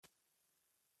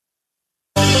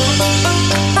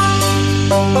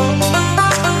It's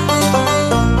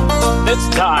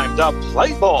time to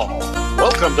play ball.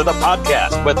 Welcome to the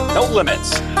podcast with no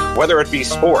limits. Whether it be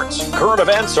sports, current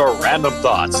events, or random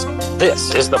thoughts,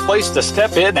 this is the place to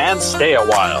step in and stay a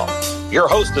while. Your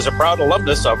host is a proud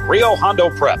alumnus of Rio Hondo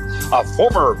Prep, a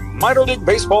former minor league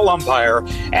baseball umpire,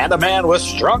 and a man with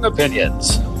strong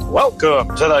opinions. Welcome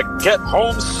to the Get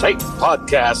Home Safe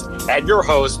podcast and your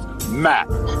host, Matt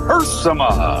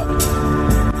Hersema.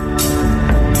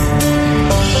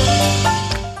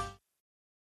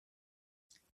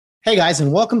 Hey guys,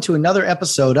 and welcome to another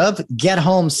episode of Get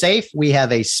Home Safe. We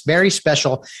have a very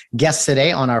special guest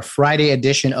today on our Friday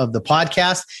edition of the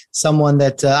podcast, someone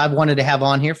that I've wanted to have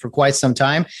on here for quite some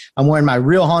time. I'm wearing my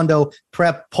Rio Hondo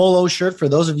Prep polo shirt for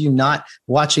those of you not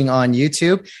watching on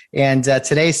YouTube. And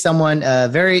today, someone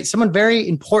very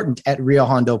important at Rio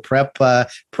Hondo Prep,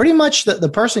 pretty much the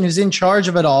person who's in charge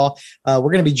of it all. We're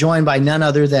going to be joined by none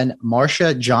other than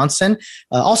Marsha Johnson,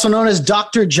 also known as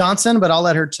Dr. Johnson, but I'll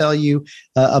let her tell you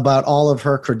about all of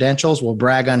her credentials. We'll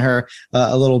brag on her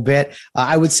a little bit.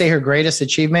 I would say her greatest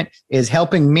achievement is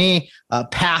helping me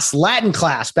pass Latin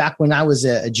class back when I was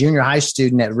a junior high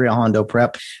student at Rio Hondo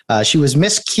Prep. She was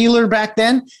Miss Keeler back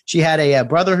then. She had a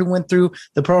brother who went through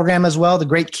the program as well, the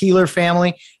great Keeler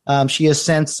family. She has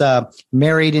since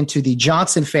married into the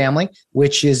Johnson family,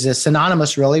 which is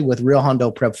synonymous really with Rio Hondo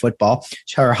Prep football.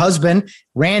 Her husband,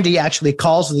 Randy, actually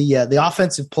calls the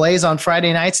offensive plays on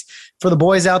Friday nights for the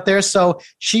boys out there. So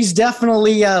she's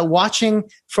definitely watching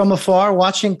from afar,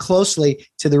 watching closely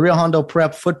to the Rio Hondo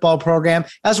Prep football program,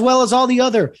 as well as all the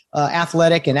other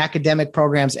athletic and academic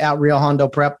programs at Rio Hondo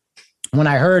Prep. When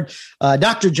I heard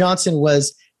Dr. Johnson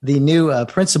was the new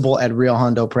principal at Rio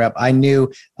Hondo Prep, I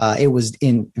knew it was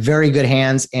in very good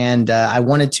hands, and I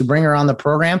wanted to bring her on the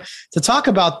program to talk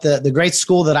about the great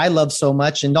school that I love so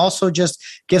much, and also just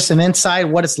give some insight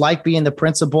what it's like being the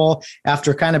principal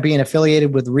after kind of being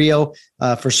affiliated with Rio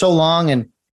for so long, and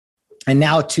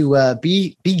now to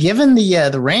be given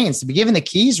the reins, to be given the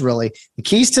keys, really the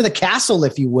keys to the castle,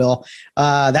 if you will.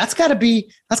 That's got to be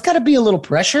a little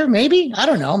pressure, maybe. I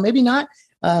don't know, maybe not.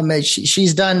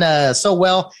 She's done so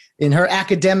well in her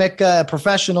academic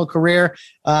professional career.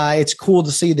 It's cool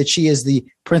to see that she is the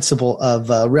principal of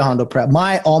Rio Hondo Prep,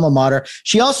 my alma mater.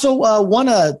 She also won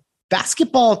a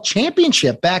basketball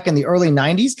championship back in the early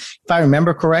 90s. If I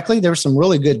remember correctly, there were some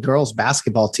really good girls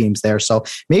basketball teams there. So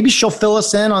maybe she'll fill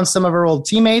us in on some of her old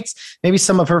teammates, maybe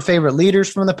some of her favorite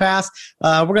leaders from the past.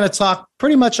 We're going to talk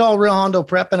pretty much all Rio Hondo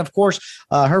Prep, and of course,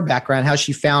 her background, how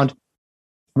she found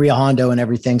Rio Hondo and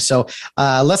everything. So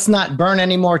let's not burn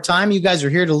any more time. You guys are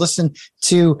here to listen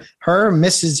to her,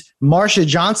 Mrs. Marsha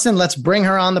Johnson. Let's bring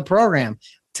her on the program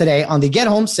today on the Get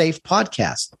Home Safe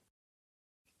podcast.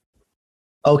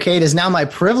 Okay, it is now my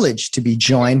privilege to be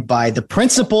joined by the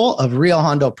principal of Rio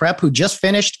Hondo Prep, who just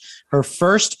finished her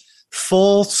first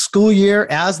full school year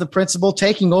as the principal,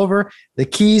 taking over the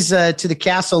keys to the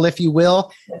castle, if you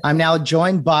will. I'm now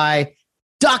joined by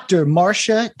Dr.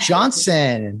 Marsha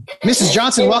Johnson. Mrs.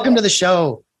 Johnson, welcome to the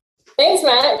show. Thanks,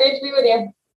 Matt. Great to be with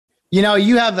you. You know,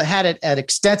 you have had an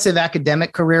extensive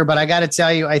academic career, but I got to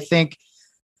tell you, I think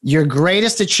your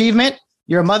greatest achievement,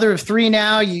 you're a mother of three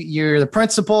now, you're the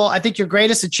principal. I think your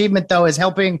greatest achievement, though, is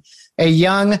helping a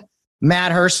young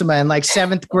Matt Hersema in like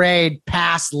seventh grade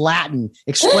pass Latin,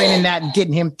 explaining that and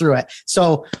getting him through it.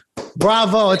 So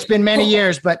bravo. It's been many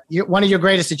years, but one of your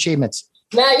greatest achievements.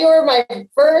 Matt, you were my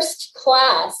first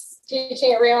class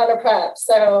teaching at Rio Hondo Prep.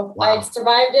 So wow. I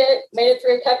survived it, made it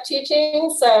through, kept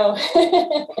teaching. So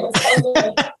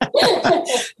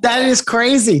that is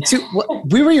crazy.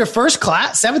 We were your first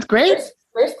class, seventh grade?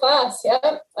 First class,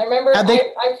 yep. I remember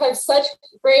I have such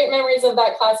great memories of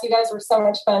that class. You guys were so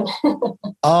much fun.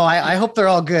 Oh, I hope they're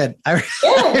all good. Yeah.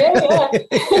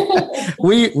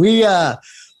 We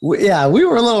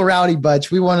were a little rowdy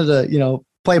bunch. We wanted to,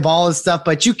 play ball and stuff,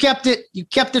 but you kept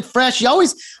it fresh. I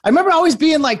remember always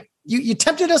being like, you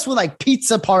tempted us with like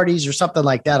pizza parties or something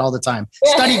like that all the time.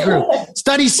 Yeah. Study group,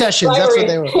 study sessions. That's what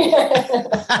they were.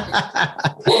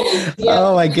 Yeah.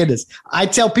 Oh my goodness. I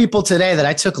tell people today that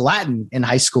I took Latin in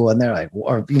high school, and they're like,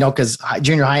 cause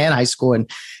junior high and high school. And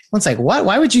it's like, what,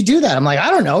 why would you do that? I'm like, I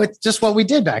don't know. It's just what we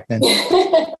did back then.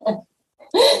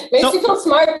 Makes you feel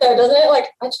smart though, doesn't it? Like,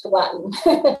 I took Latin.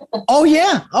 Oh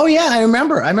yeah. I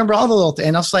remember all the little,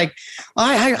 and I was like,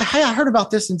 I heard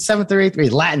about this in seventh or eighth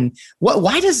grade, Latin. I've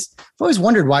always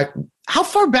wondered how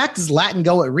far back does Latin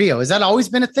go at Rio? Has that always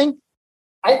been a thing?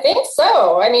 I think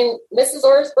so. I mean, Mrs.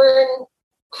 Orsburn,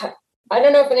 I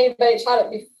don't know if anybody taught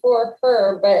it before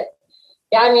her, but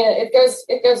yeah, I mean, it goes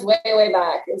way, way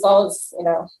back. It's always,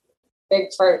 big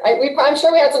part. I'm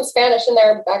sure we had some Spanish in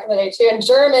there back in the day too, and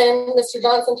German. Mr.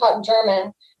 Johnson taught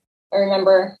German, I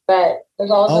remember, but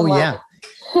there's always oh yeah.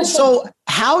 So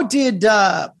how did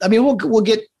we'll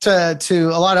get to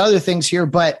a lot of other things here,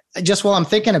 but just while I'm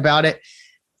thinking about it,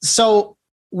 so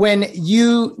when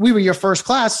we were your first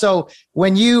class, so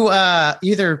when you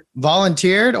either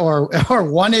volunteered or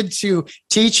wanted to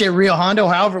teach at Rio Hondo,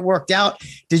 however it worked out,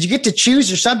 did you get to choose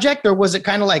your subject, or was it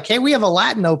kind of like, hey, we have a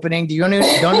Latin opening, do you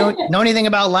don't know anything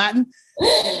about Latin?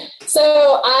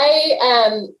 So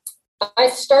I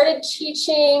started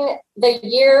teaching the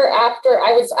year after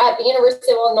I was at the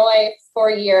University of Illinois for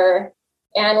a year.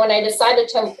 And when I decided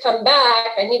to come back,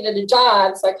 I needed a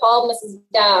job. So I called Mrs.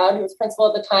 Dowd, who was principal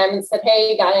at the time, and said,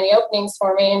 hey, you got any openings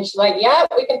for me? And she's like, yeah,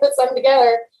 we can put something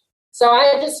together. So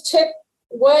I just took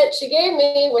what she gave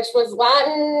me, which was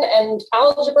Latin and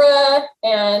algebra.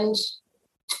 And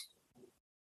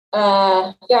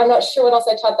I'm not sure what else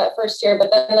I taught that first year,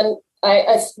 but then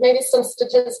I maybe some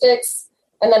statistics.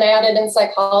 And then I added in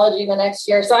psychology the next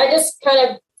year. So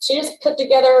she just put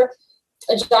together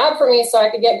a job for me so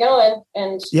I could get going.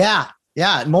 And yeah.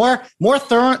 More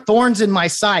thorns in my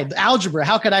side. Algebra.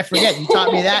 How could I forget? You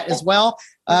taught me that as well.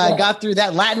 Got through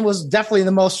that. Latin was definitely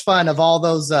the most fun of all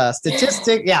those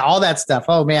statistics. Yeah. All that stuff.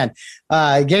 Oh man.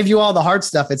 Gave you all the hard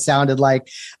stuff. It sounded like,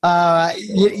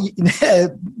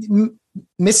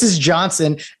 Mrs.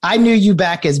 Johnson, I knew you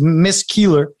back as Miss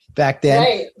Keeler back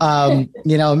then, right.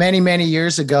 Many, many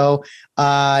years ago.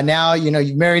 Now,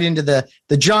 you've married into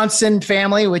the Johnson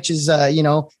family, which is,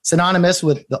 synonymous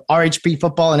with the RHP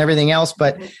football and everything else.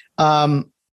 But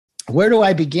where do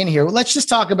I begin here? Well, let's just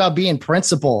talk about being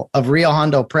principal of Rio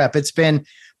Hondo Prep. It's been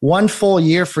one full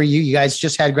year for you. You guys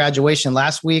just had graduation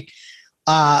last week.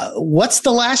 What's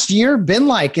the last year been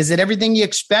like? Is it everything you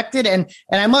expected? And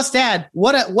I must add,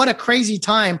 what a crazy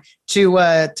time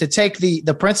to take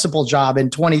the principal job in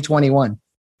 2021.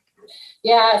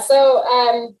 Yeah. So,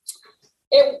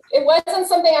 it wasn't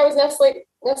something I was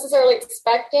necessarily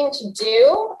expecting to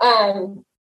do.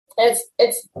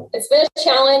 It's been a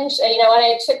challenge. When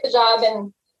I took the job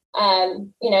in,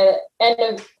 the end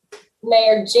of May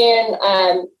or June,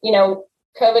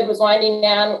 COVID was winding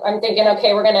down. I'm thinking,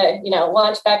 okay, we're going to,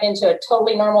 launch back into a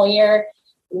totally normal year.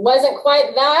 Wasn't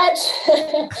quite that,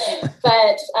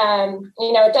 but,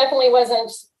 it definitely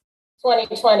wasn't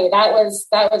 2020. That was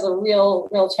a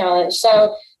real challenge.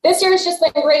 So this year has just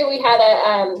been great. We had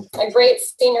a great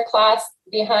senior class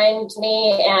behind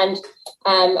me, and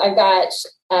I've got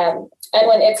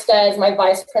Edwin Ixta as my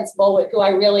vice principal, who I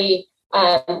really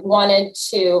wanted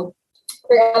to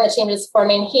bring on the team to support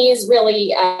me. And he's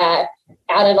really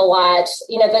added a lot.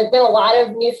 There's been a lot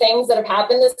of new things that have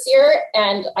happened this year,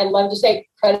 and I'd love to take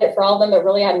credit for all of them that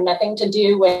really had nothing to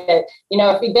do with,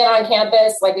 if we've been on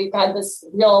campus, like we've had this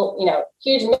real,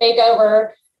 huge makeover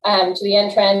to the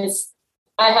entrance.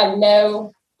 I have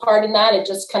no part in that. It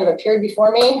just kind of appeared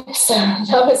before me. So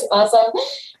that was awesome.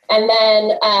 And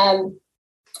then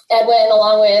Edwin,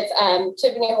 along with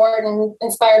Tiffany Horton,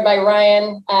 inspired by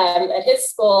Ryan at his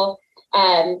school,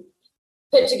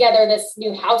 put together this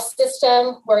new house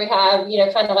system where we have,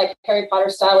 kind of like Harry Potter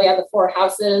style. We have the 4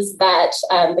 houses that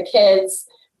the kids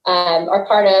are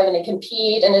part of, and they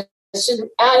compete. And it's just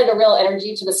added a real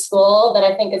energy to the school that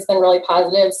I think has been really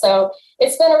positive. So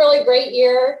it's been a really great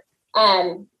year.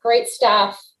 Great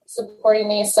staff supporting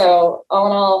me. So all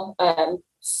in all,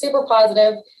 super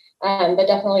positive. But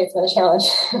definitely it's been a challenge.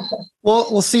 Well,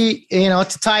 we'll see,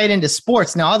 to tie it into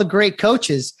sports. Now, all the great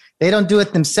coaches, they don't do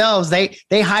it themselves.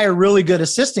 They hire really good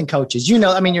assistant coaches.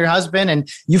 Your husband, and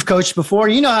you've coached before.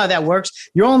 You know how that works.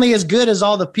 You're only as good as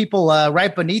all the people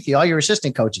right beneath you, all your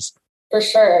assistant coaches. For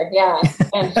sure. Yeah.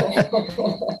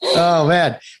 Oh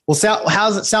man. Well,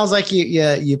 sounds like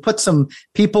you put some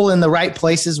people in the right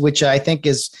places, which I think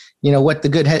is, what the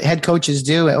good head coaches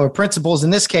do, or principals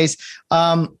in this case.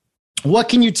 What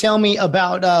can you tell me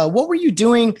about, what were you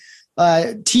doing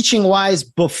teaching wise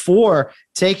before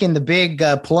taking the big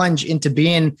plunge into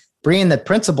being the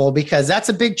principal? Because that's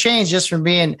a big change, just from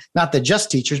being not the just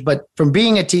teachers, but from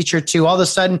being a teacher to all of a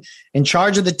sudden in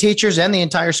charge of the teachers and the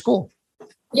entire school.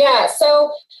 Yeah,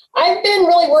 so I've been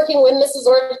really working with Mrs.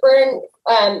 Orshburn.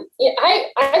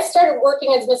 I started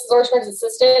working as Mrs. Orshburn's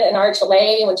assistant in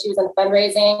RHLA when she was in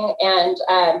fundraising,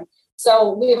 and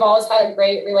so we've always had a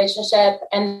great relationship.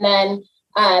 And then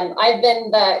I've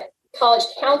been the college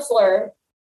counselor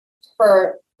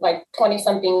for like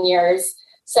 20-something years,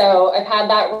 so I've had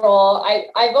that role.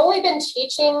 I've only been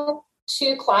teaching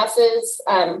 2 classes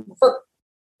for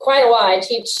quite a while. I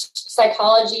teach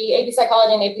psychology, AP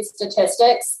psychology and AP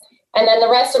statistics. And then the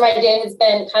rest of my day has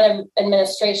been kind of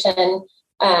administration,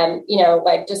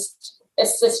 like just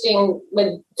assisting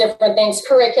with different things,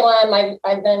 curriculum.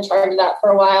 I've been in charge of that for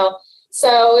a while.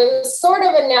 So it was sort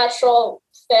of a natural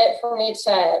fit for me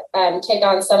to take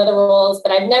on some of the roles,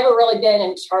 but I've never really been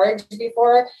in charge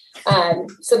before.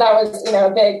 So that was,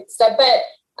 a big step. But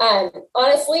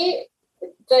honestly,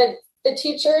 the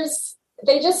teachers,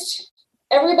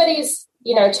 everybody's,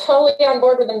 totally on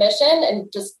board with the mission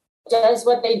and just does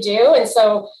what they do. And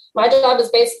so my job is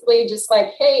basically just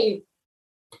like, hey,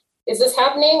 is this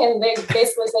happening? And they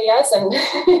basically say yes. And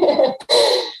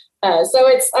so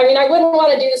I wouldn't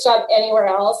want to do this job anywhere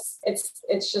else.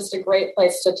 It's just a great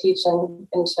place to teach and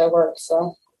to work.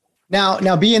 So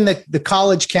now being the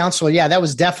college counselor, yeah, that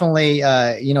was definitely,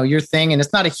 your thing. And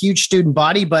it's not a huge student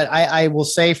body, but I will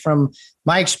say from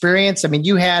my experience,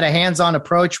 you had a hands-on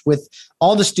approach with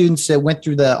all the students that went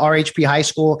through the RHP high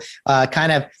school,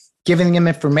 kind of giving them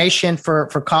information for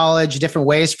college, different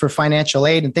ways for financial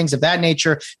aid and things of that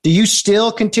nature. Do you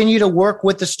still continue to work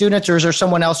with the students, or is there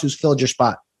someone else who's filled your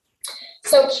spot?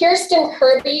 So Kirsten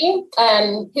Kirby,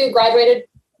 who graduated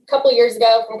a couple of years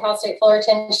ago from Cal State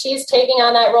Fullerton, she's taking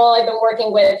on that role. I've been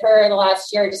working with her the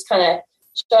last year, just kind of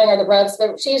showing her the ropes,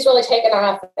 but she's really taken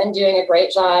off and doing a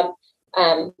great job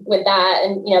with that.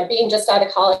 And, being just out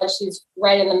of college, she's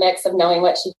right in the mix of knowing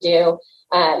what to do.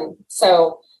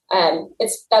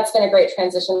 That's been a great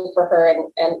transition for her,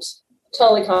 and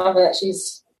totally confident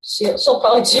she'll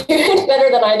probably do it better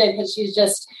than I did, because she's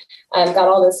just got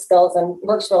all those skills and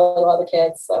works really well with the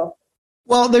kids. So,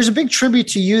 well, there's a big tribute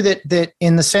to you that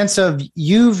in the sense of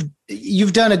you've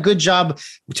done a good job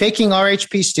taking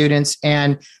RHP students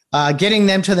and getting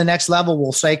them to the next level,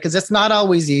 we'll say, because it's not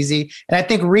always easy. And I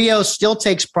think Rio still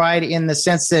takes pride in the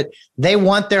sense that they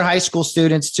want their high school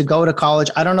students to go to college.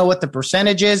 I don't know what the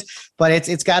percentage is, but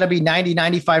it's got to be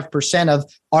 95% of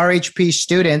RHP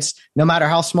students, no matter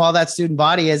how small that student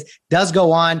body is, does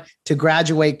go on to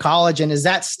graduate college. And is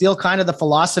that still kind of the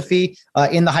philosophy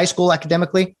in the high school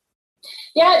academically?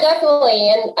 Yeah, definitely.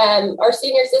 And our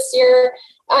seniors this year,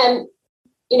 a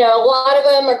lot of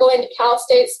them are going to Cal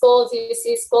State schools,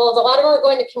 UC schools. A lot of them are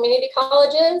going to community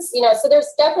colleges. So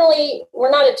there's definitely, we're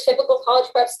not a typical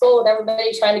college prep school with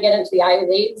everybody trying to get into the Ivy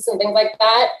Leagues and things like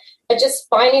that. But just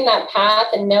finding that path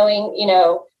and knowing,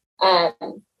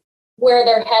 where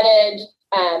they're headed,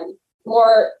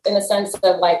 more in the sense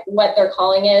of like what their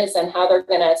calling is and how they're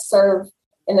going to serve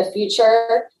in the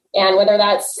future. And whether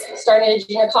that's starting at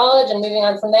junior college and moving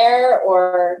on from there,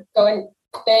 or going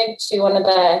big to one of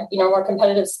the more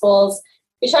competitive schools,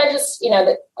 we try to just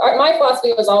my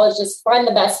philosophy was always just find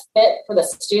the best fit for the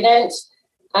student,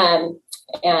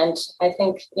 and I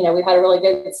think we've had a really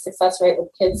good success rate with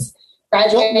kids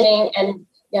graduating. And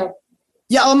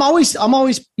I'm always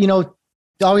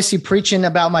obviously preaching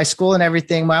about my school and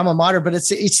everything, my alma mater, but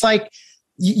it's like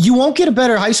you won't get a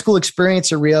better high school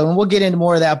experience at Rio, and we'll get into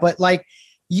more of that, but like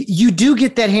you do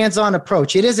get that hands-on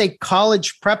approach. It is a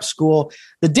college prep school.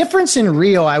 The difference in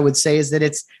Rio, I would say, is that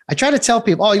I try to tell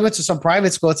people, oh, you went to some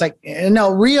private school. It's like,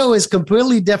 no, Rio is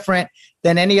completely different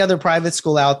than any other private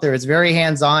school out there. It's very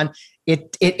hands-on.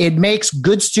 It makes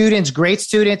good students great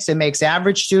students. It makes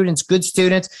average students good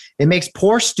students. It makes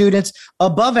poor students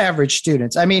above average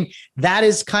students. That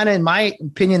is kind of, in my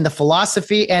opinion, the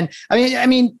philosophy. And you have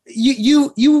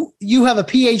a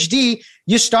PhD.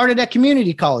 You started at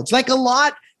community college, like a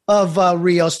lot of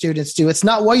Rio students do. It's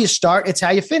not where you start; it's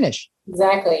how you finish.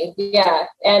 Exactly. Yeah,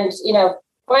 and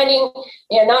finding,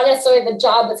 not necessarily the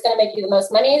job that's going to make you the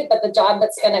most money, but the job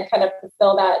that's going to kind of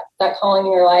fulfill that calling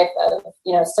in your life of,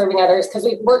 serving others. Because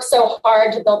we work so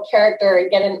hard to build character and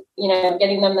getting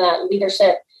them that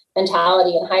leadership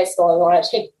mentality in high school. And we want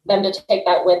to take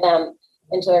that with them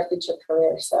into their future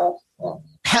career. So, yeah.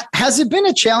 Has it been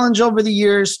a challenge over the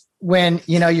years when,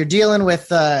 you're dealing with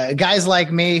guys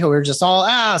like me who are just all,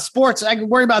 sports, I can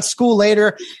worry about school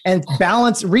later, and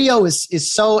balance? Rio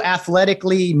is so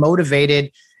athletically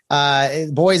motivated,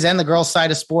 boys and the girls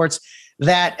side of sports,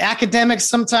 that academics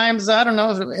sometimes, I don't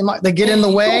know, they get in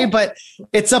the way, but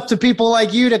it's up to people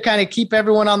like you to kind of keep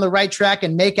everyone on the right track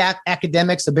and make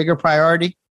academics a bigger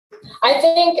priority. I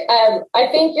think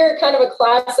you're kind of a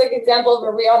classic example of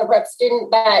a Rio on a prep student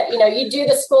that, you do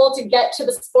the school to get to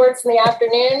the sports in the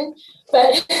afternoon,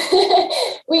 but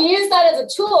we use that as a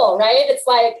tool, right? It's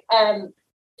like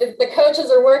the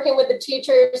coaches are working with the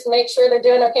teachers to make sure they're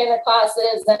doing okay in their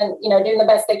classes and, doing the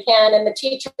best they can. And the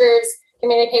teachers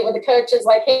communicate with the coaches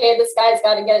like, hey, this guy's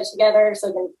got to get it together so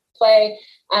they can play.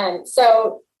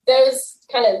 So those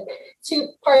kind of two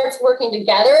parts working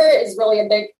together is really a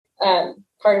big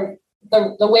part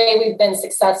of the way we've been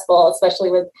successful, especially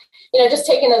with, just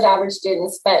taking those average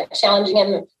students, but challenging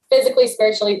them physically,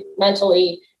 spiritually,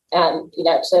 mentally,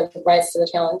 to rise to the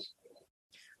challenge.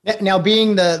 Now,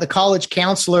 being the college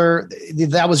counselor,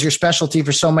 that was your specialty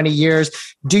for so many years.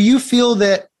 Do you feel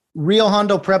that Rio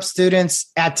Hondo Prep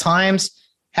students at times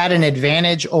had an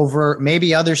advantage over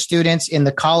maybe other students in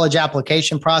the college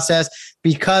application process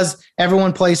because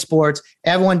everyone plays sports,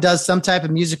 everyone does some type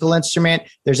of musical instrument,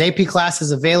 there's AP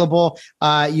classes available.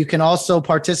 You can also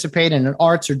participate in an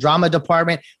arts or drama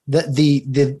department.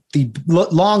 The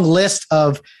long list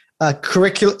of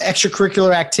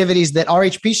extracurricular activities that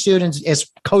RHP students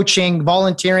is coaching,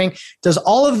 volunteering. Does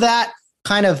all of that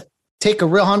kind of take a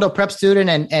Rio Hondo Prep student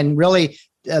and really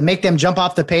make them jump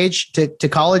off the page to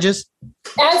colleges?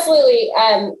 Absolutely.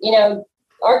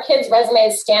 Our kids'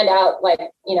 resumes stand out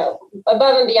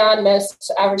above and beyond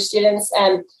most average students.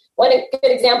 One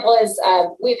good example is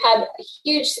we've had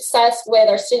huge success with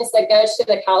our students that go to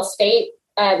the Cal State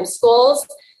schools.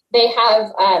 They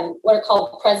have what are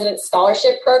called President's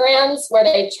Scholarship programs, where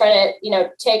they try to,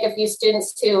 take a few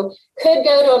students who could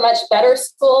go to a much better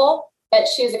school, but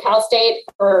choose a Cal State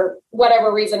for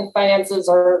whatever reason, finances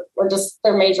or just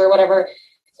their major or whatever.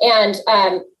 And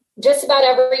just about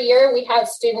every year we have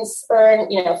students earn,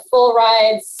 full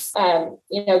rides,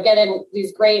 get in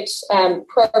these great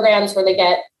programs where they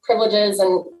get privileges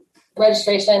and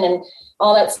registration and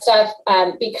all that stuff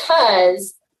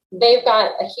because they've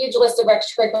got a huge list of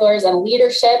extracurriculars and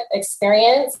leadership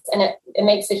experience, and it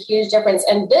makes a huge difference.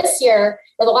 And this year,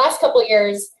 or the last couple of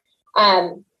years,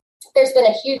 there's been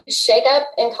a huge shakeup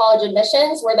in college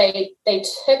admissions where they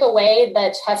took away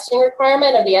the testing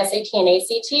requirement of the SAT and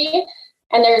ACT.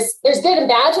 And there's good and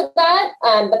bad to that.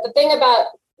 But the thing about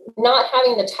not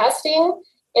having the testing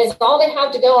is all they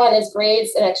have to go on is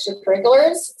grades and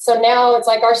extracurriculars. So now it's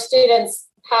like our students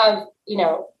have,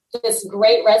 this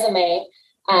great resume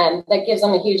that gives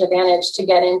them a huge advantage to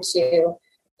get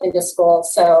into school.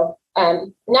 So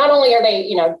not only are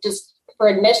they, just for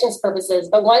admissions purposes,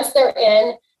 but once they're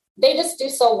in, they just do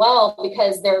so well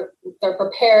because they're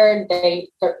prepared,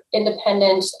 they're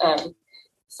independent.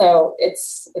 So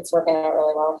it's working out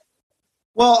really well.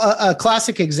 Well, a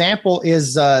classic example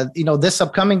is, this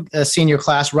upcoming senior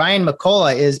class, Ryan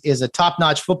McCullough is a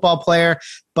top-notch football player,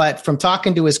 but from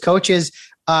talking to his coaches,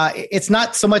 it's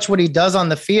not so much what he does on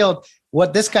the field.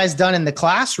 What this guy's done in the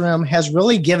classroom has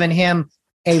really given him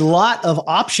a lot of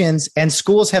options, and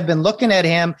schools have been looking at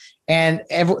him, and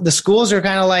the schools are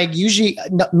kind of like, usually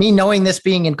me knowing this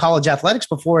being in college athletics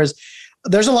before, is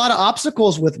there's a lot of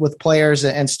obstacles with players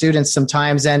and students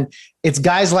sometimes. And it's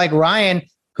guys like Ryan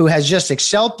who has just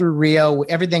excelled through Rio,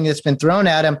 everything that's been thrown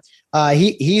at him.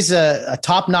 He's a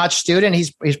top-notch student.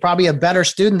 He's probably a better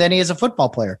student than he is a football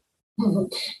player.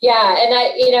 Yeah. And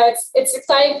it's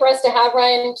exciting for us to have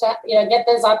Ryan to, get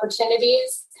those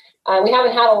opportunities. We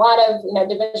haven't had a lot of,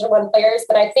 Division I players,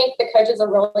 but I think the coaches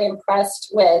are really impressed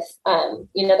with,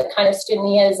 the kind of student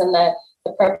he is and the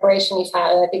preparation he's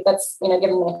had. And I think that's, given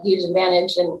him a huge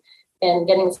advantage in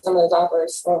getting some of those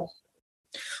offers. So.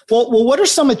 Well, what are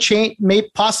some of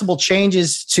possible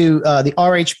changes to the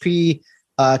RHP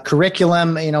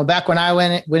curriculum? Back when I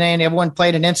went in, everyone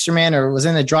played an instrument or was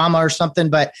in the drama or something.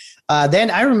 But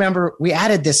then I remember we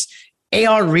added this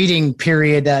AR reading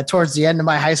period towards the end of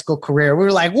my high school career. We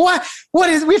were like, what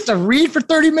is, we have to read for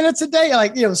 30 minutes a day?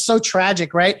 Like, so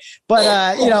tragic. Right.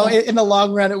 But, in the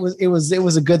long run, it was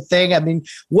a good thing. I mean,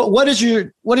 what is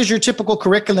your typical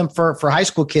curriculum for high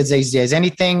school kids these days?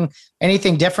 Anything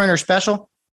different or special?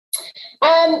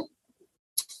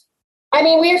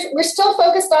 We're still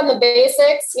focused on the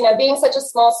basics, being such a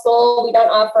small school, we don't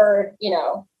offer,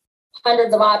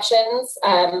 hundreds of options.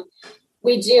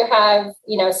 We do have,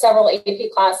 several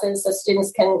AP classes, so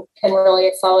students can really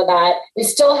excel with that. We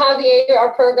still have the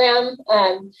AR program,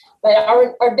 but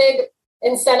our big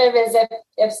incentive is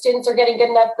if students are getting good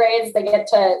enough grades, they get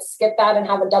to skip that and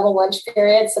have a double lunch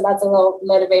period. So that's a little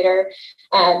motivator.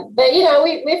 But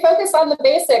we focus on the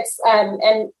basics,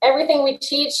 and everything we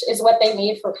teach is what they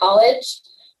need for college.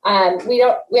 We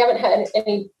haven't had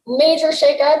any major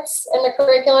shakeups in the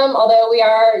curriculum, although we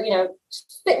are,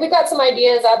 we've got some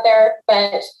ideas out there,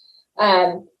 but,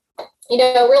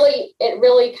 it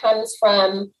really comes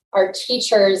from our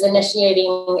teachers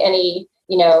initiating any,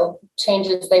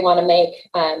 changes they want to make.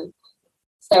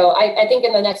 So I think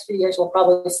in the next few years, we'll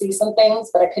probably see some things,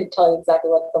 but I couldn't tell you exactly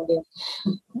what they'll do.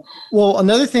 Well,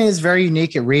 another thing that's very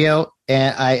unique at Rio,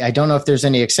 and I don't know if there's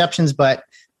any exceptions, but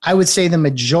I would say the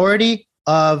majority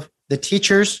of the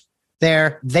teachers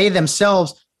there, they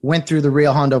themselves went through the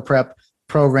Rio Hondo Prep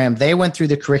program. They went through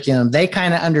the curriculum. They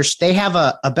kind of they have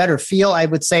a better feel, I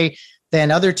would say, than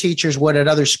other teachers would at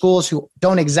other schools who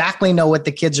don't exactly know what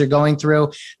the kids are going through.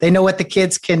 They know what the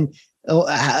kids can,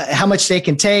 how much they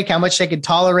can take, how much they can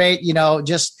tolerate,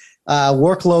 just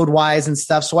workload wise and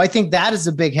stuff. So I think that is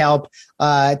a big help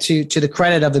to the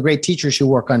credit of the great teachers who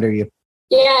work under you.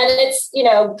 Yeah, and it's,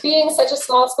 being such a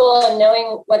small school and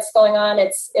knowing what's going on,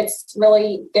 it's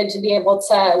really good to be able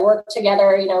to work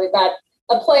together. We've got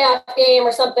a playoff game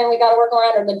or something we got to work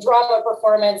around, or the drama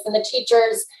performance, and the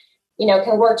teachers,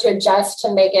 can work to adjust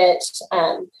to make it,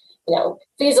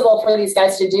 feasible for these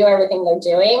guys to do everything they're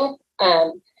doing.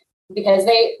 Because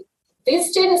these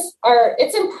students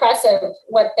it's impressive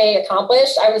what they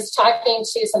accomplished. I was talking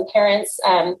to some parents.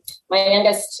 My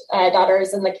youngest daughter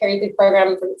is in the Carry Through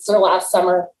program for last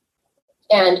summer.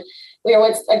 And we were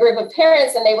with a group of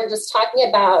parents, and they were just talking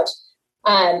about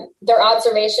their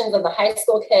observations of the high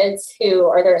school kids who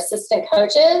are their assistant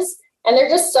coaches. And they're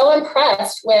just so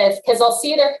impressed because they'll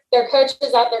see their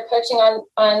coaches out there coaching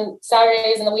on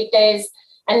Saturdays and the weekdays.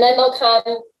 And then they'll come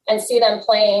and see them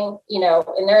playing,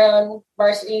 in their own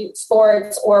varsity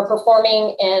sports or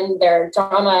performing in their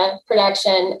drama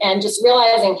production, and just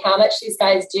realizing how much these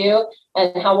guys do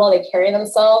and how well they carry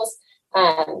themselves.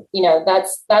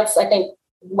 That's I think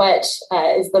what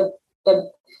is the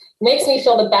makes me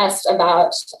feel the best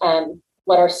about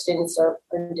what our students are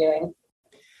doing.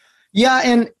 Yeah.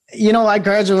 And, I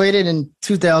graduated in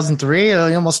 2003,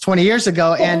 almost 20 years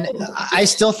ago. And I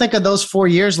still think of those 4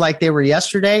 years like they were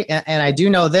yesterday. And I do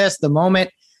know this, the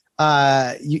moment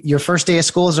your first day of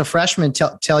school as a freshman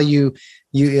tell you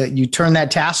turn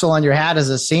that tassel on your hat as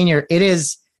a senior,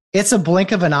 it's a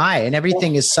blink of an eye and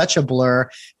everything is such a blur.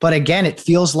 But again, it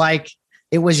feels like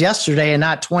it was yesterday and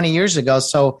not 20 years ago.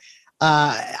 So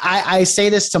I say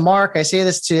this to Mark. I say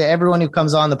this to everyone who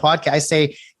comes on the podcast. I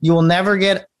say, you will never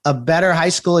get a better high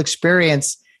school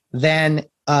experience than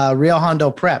Rio Hondo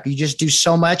Prep. You just do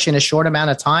so much in a short amount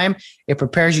of time. It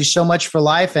prepares you so much for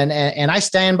life. And I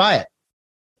stand by it.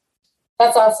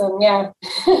 That's awesome. Yeah.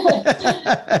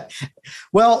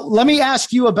 Well, let me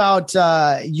ask you about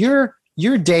your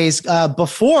days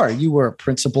before you were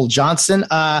Principal Johnson.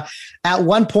 At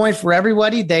one point, for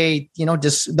everybody, they,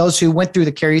 just those who went through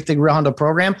the Carry Through Rio Hondo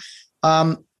program,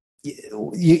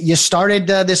 you started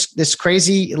this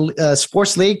crazy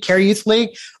sports league, Carry Youth League.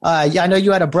 I know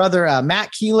you had a brother,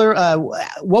 Matt Keeler.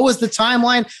 What was the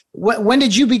timeline? When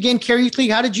did you begin Carry Youth League?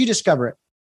 How did you discover it?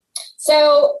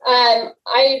 So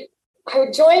I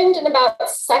joined in about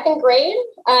second grade.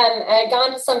 I had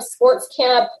gone to some sports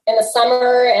camp in the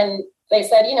summer, and they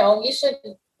said, you should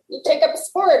take up a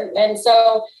sport. And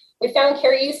so we found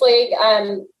Carry Youth League.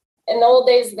 In the old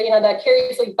days, the Carry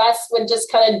Youth League bus would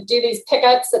just kind of do these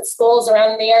pickups at schools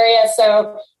around the area.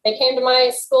 So they came to my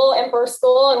school, Emperor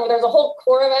School, and there was a whole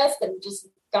corps of us that just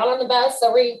got on the bus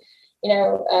every,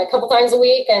 a couple times a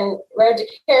week and rode to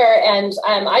Care. And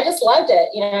I just loved it.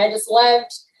 I just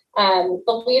loved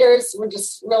the leaders were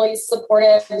just really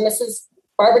supportive. And Mrs.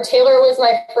 Barbara Taylor was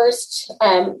my first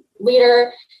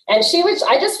leader. And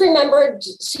I just remembered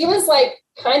she was like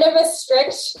kind of a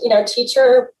strict,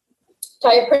 teacher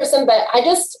type person, but I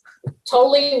just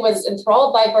totally was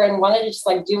enthralled by her and wanted to just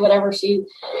like do whatever she,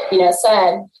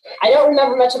 said. I don't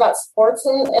remember much about sports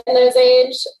in those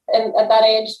age and at that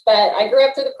age, but I grew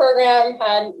up through the program,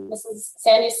 had Mrs.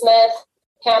 Sandy Smith,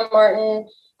 Pam Martin,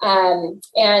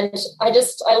 and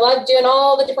I loved doing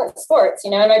all the different sports,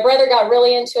 and my brother got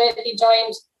really into it. He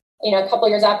joined, a couple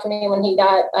years after me when he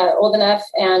got old enough,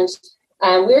 and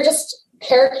we were just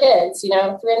Care kids,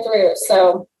 through and through.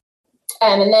 So,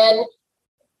 and then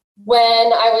when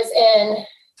I was in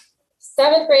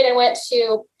seventh grade, I went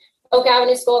to Oak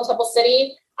Avenue School in Temple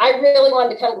City. I really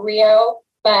wanted to come to Rio,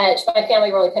 but my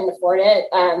family really couldn't afford it.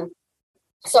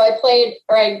 So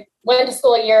I went to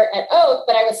school a year at Oak,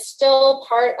 but I was still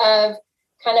part of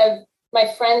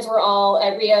my friends were all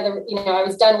at Rio. I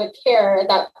was done with Care at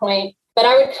that point, but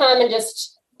I would come and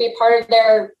just be part of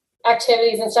their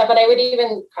activities and stuff. And I would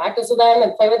even practice with them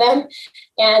and play with them.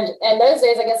 And those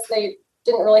days, I guess they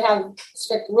didn't really have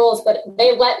strict rules, but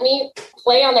they let me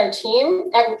play on their team,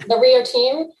 the Rio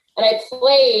team. And I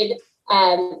played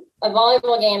a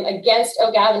volleyball game against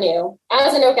Oak Avenue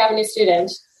as an Oak Avenue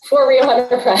student for Rio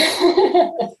Hondo Prep.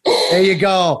 There you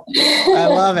go. I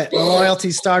love it. The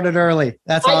loyalty started early.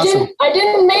 That's awesome. I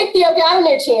didn't make the Oak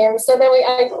Avenue team, so then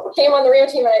I came on the Rio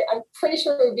team, and I'm pretty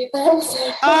sure we beat them. So.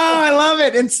 Oh, I love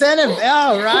it. Incentive.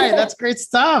 Oh, right. That's great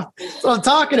stuff. That's what I'm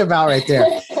talking about right there.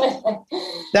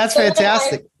 That's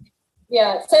fantastic.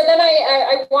 So then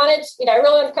I wanted, I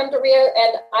really wanted to come to Rio,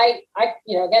 and I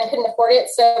again, couldn't afford it.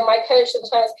 So my coach at the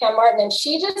time was Pam Martin, and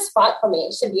she just fought for me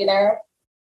to be there.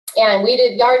 And we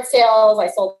did yard sales. I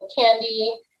sold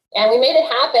candy, and we made it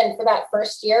happen for that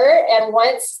first year. And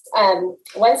once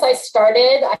I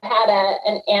started, I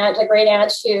had a great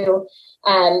aunt who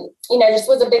just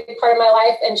was a big part of my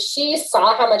life. And she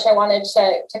saw how much I wanted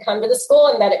to come to the school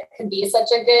and that it could be such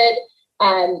a good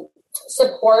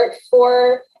support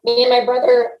for me and my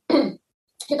brother,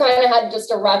 who kind of had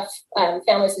just a rough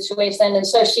family situation. And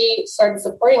so she started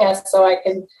supporting us so I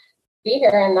could be here.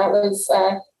 And that was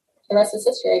the rest is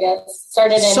history, I guess.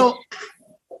 Started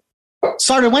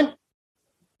when?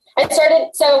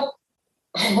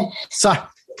 Sorry.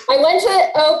 I went to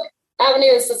Oak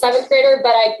Avenue as a seventh grader,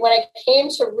 but when I came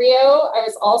to Rio, I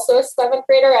was also a seventh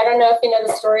grader. I don't know if you know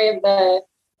the story of the.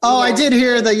 Oh, I did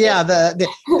hear the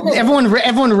everyone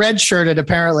redshirted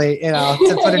apparently,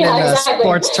 to put it in exactly.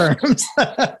 Sports terms.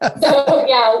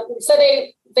 So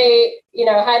they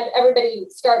had everybody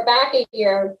start back a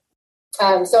year.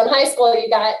 So in high school, you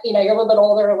got, you're a little bit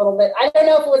older, a little bit. I don't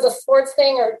know if it was a sports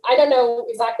thing or I don't know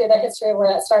exactly the history of where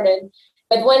that started.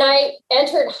 But when I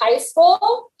entered high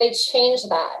school, they changed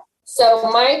that. So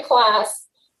my class,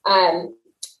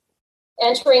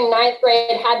 entering ninth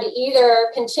grade, had to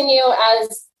either continue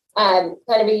as kind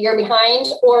of a year behind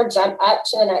or jump up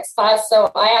to the next class.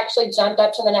 So I actually jumped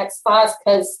up to the next class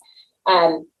because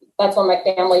that's what my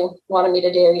family wanted me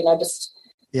to do, just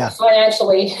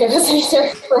financially, it was easier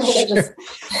for me to just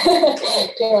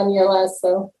do 1 year less.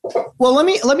 So, well,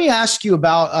 let me ask you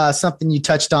about something you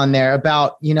touched on there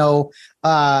about,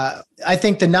 I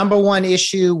think the number one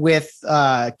issue with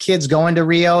kids going to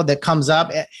Rio that comes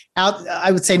up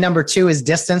I would say number two is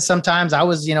distance. Sometimes I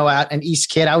was, an East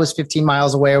kid, I was 15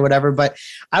 miles away or whatever, but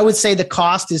I would say the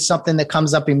cost is something that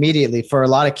comes up immediately for a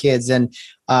lot of kids. And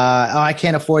I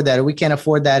can't afford that, or we can't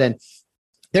afford that. And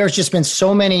there's just been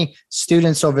so many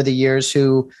students over the years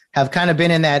who have kind of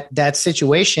been in that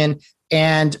situation,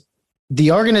 and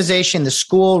the organization, the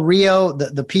school, Rio,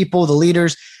 the people, the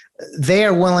leaders, they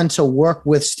are willing to work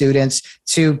with students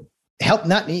to help.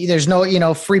 There's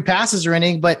no, free passes or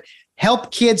anything, but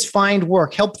help kids find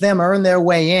work, help them earn their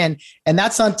way in. And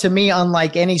that's to me,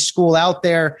 unlike any school out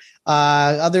there.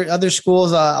 Other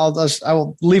schools, I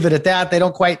will leave it at that. They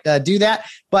don't quite do that.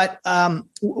 But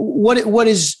what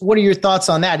are your thoughts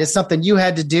on that? It's something you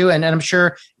had to do, and I'm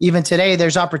sure even today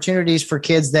there's opportunities for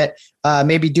kids that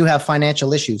maybe do have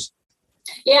financial issues.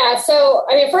 Yeah. So,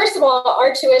 first of all,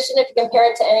 our tuition, if you compare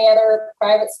it to any other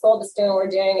private school that's doing what we're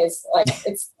doing, is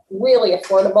it's really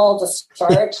affordable to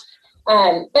start.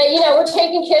 But, we're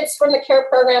taking kids from the CARE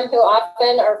program who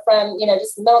often are from,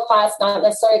 just middle class, not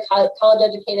necessarily college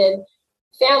educated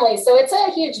families. So it's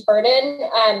a huge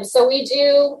burden. So we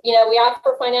do, we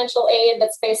offer financial aid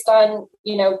that's based on,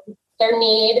 their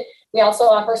need. We also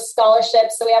offer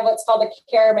scholarships. So we have what's called the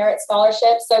CARE Merit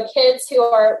Scholarship. So kids who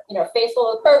are,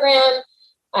 faithful to the program,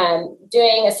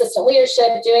 doing assistant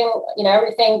leadership, doing,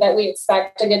 everything that we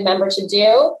expect a good member to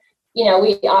do.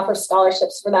 We offer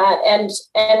scholarships for that, and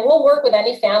we'll work with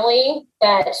any family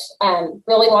that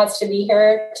really wants to be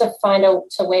here to find a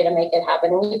way to make it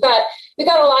happen. And we've got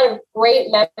a lot of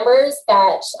great members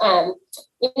that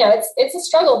it's a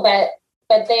struggle, but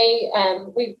they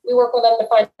we work with them to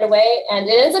find a way, and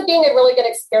it ends up being a really good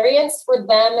experience for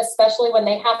them, especially when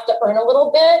they have to earn a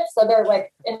little bit, so they're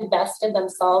invested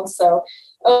themselves. So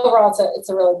overall, it's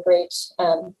a really great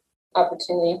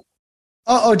opportunity.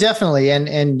 Oh, definitely.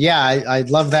 And yeah, I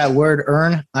love that word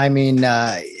earn.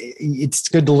 It's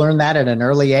good to learn that at an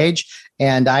early age.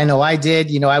 And I know I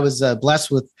did, I was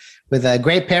blessed with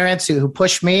great parents who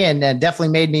pushed me and definitely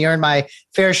made me earn my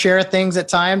fair share of things at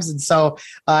times. And so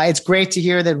it's great to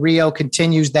hear that Rio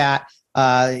continues that,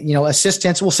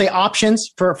 assistance, we'll say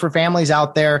options for families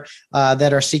out there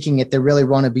that are seeking it, that really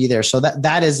want to be there. So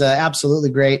that is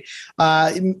absolutely great.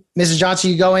 Mrs.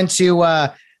 Johnson, you go into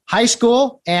high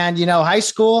school, and high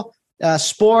school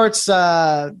sports,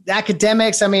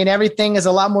 academics. Everything is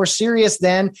a lot more serious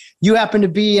then. You happen to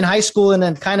be in high school in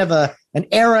a kind of an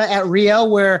era at Rio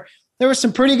where there were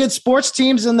some pretty good sports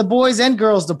teams in the boys and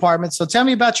girls department. So tell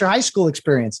me about your high school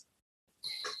experience.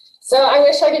 So I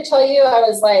wish I could tell you I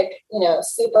was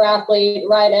super athlete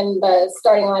right in the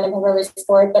starting line of every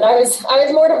sport, but I was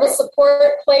more of a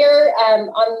support player on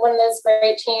one of those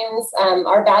great teams,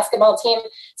 our basketball team.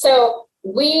 So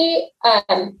we,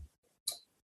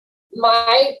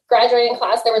 my graduating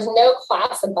class, there was no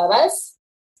class above us,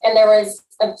 and there was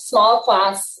a small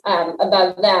class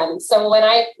above them. So when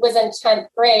I was in 10th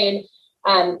grade,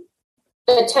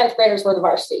 the 10th graders were the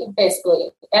varsity,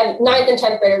 basically, and 9th and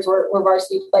 10th graders were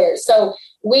varsity players. So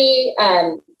we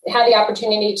had the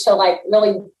opportunity to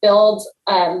really build,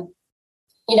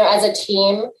 as a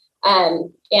team.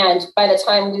 And by the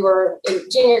time we were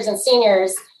juniors and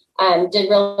seniors, did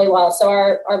really well. So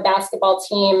our basketball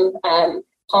team,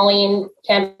 Pauline,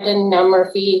 Camden,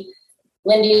 Murphy,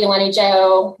 Lindy, Lenny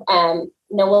Jo,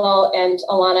 Noel, and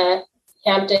Alana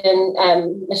Hampton,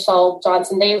 Michelle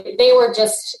Johnson, they were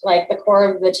just like the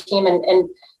core of the team and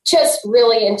just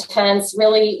really intense,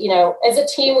 really, you know, as a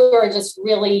team, we were just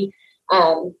really,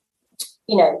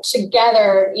 you know,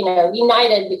 together, you know,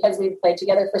 united because we played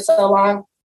together for so long.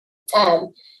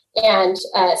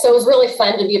 So it was really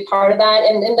fun to be a part of that.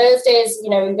 And in those days, you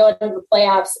know, we'd go into the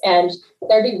playoffs and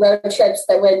there'd be road trips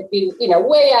that would be, you know,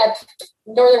 way up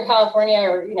Northern California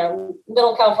or, you know,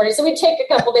 Middle California. So we'd take a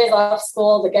couple days off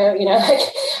school to go, you know, like,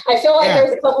 I feel like there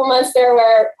was a couple months there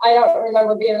where I don't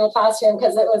remember being in the classroom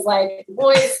because it was like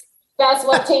boys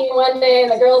basketball team one day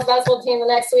and the girls basketball team the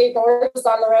next week, and we're just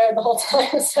on the road the whole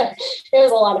time. So it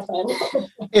was a lot of fun.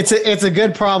 It's a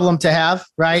good problem to have,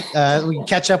 right? We can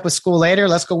catch up with school later.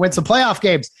 Let's go win some playoff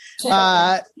games.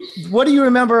 What do you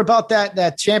remember about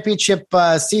that championship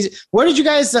season? Where did you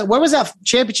guys? Where was that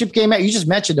championship game at? You just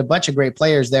mentioned a bunch of great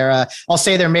players there. I'll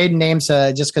say their maiden names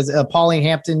just because Pauline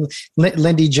Hampton,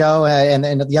 Lindy Joe,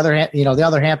 and the other, you know, the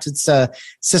other Hampton's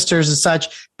sisters and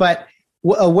such, but.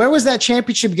 Where was that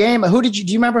championship game? Do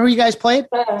you remember who you guys played?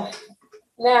 I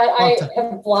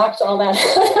have blocked all that.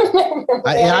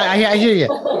 I hear you.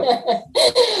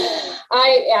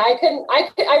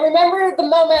 I remember the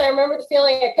moment. I remember the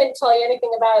feeling. I couldn't tell you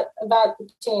anything about the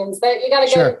teams. That you got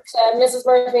to go to Mrs.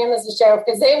 Murphy and Mrs. Joe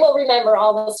because they will remember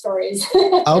all those stories.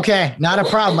 Okay, not a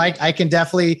problem. I can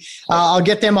definitely. I'll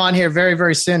get them on here very,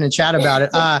 very soon and chat about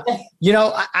it. You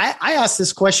know, I asked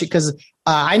this question because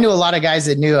I knew a lot of guys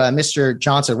that knew Mr.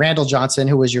 Johnson, Randall Johnson,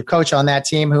 who was your coach on that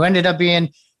team, who ended up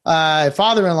being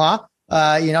father-in-law.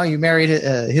 You know, you married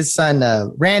his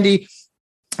son, Randy,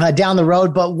 down the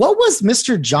road. But what was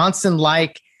Mr. Johnson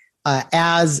like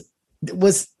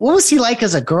what was he like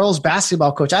as a girls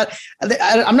basketball coach?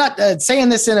 I'm not saying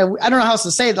this I don't know how else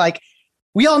to say it. Like,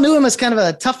 we all knew him as kind of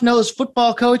a tough-nosed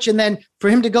football coach. And then for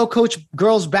him to go coach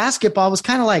girls basketball was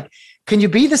kind of like, can you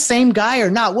be the same guy or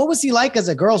not? What was he like as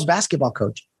a girls basketball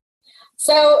coach?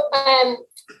 So I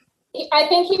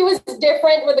think he was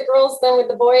different with the girls than with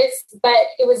the boys, but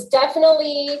it was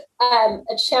definitely a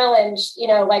challenge, you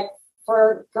know, like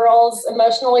for girls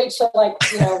emotionally to like,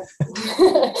 you know,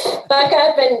 back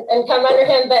up and come under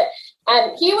him. But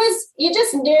you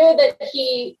just knew that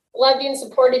he loved you and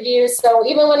supported you. So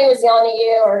even when he was yelling at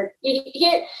you or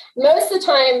he most of the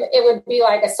time it would be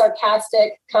like a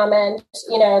sarcastic comment,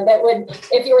 you know, that would,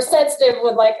 if you were sensitive,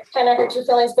 would like kind of hurt your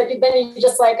feelings, but then you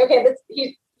just like, okay,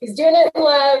 he's doing it in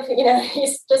love, you know,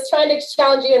 he's just trying to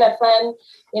challenge you in a fun,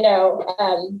 you know,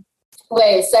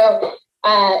 way. So,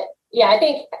 yeah, I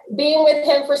think being with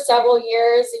him for several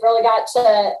years, you really got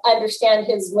to understand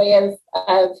his way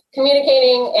of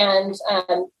communicating and,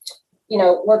 you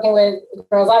know, working with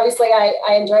girls. Obviously,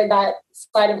 I enjoyed that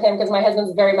side of him because my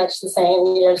husband's very much the same.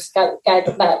 You just got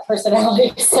that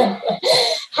personality. So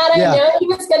had I known he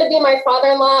was going to be my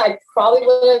father-in-law, I probably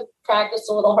would have practiced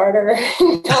a little harder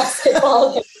in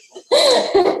basketball.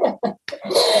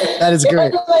 That is great.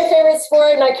 It was my favorite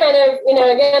sport. And I kind of, you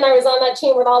know, again, I was on that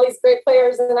team with all these great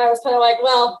players and I was kind of like,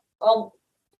 well,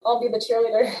 I'll be the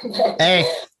cheerleader. Hey,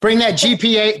 bring that team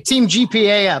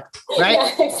GPA up, right?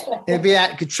 Yeah, exactly. It'd be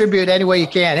that, contribute any way you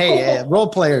can. Hey, role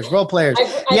players. I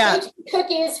baked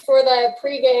cookies for the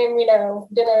pregame, you know,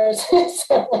 dinners.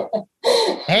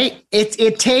 Hey,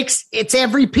 it's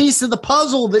every piece of the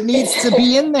puzzle that needs to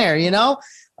be in there, you know?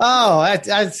 Oh,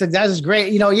 that is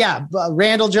great. You know, yeah,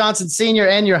 Randall Johnson Sr.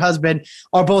 and your husband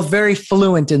are both very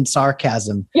fluent in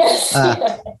sarcasm. Yes.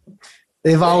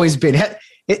 They've always been.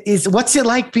 What's it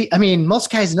like? I mean, most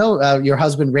guys know your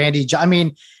husband, Randy. I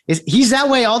mean, he's that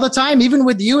way all the time, even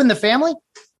with you and the family?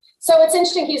 So it's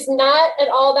interesting. He's not at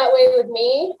all that way with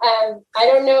me. I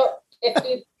don't know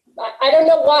I don't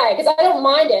know why, because I don't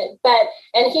mind it.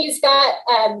 And he's got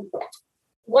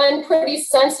one pretty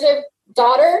sensitive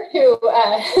daughter who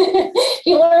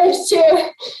he learns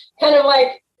to kind of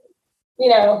like, you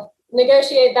know,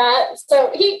 negotiate that.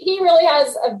 So he really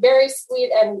has a very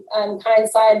sweet and kind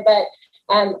side, but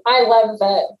I love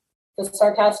the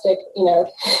sarcastic, you know,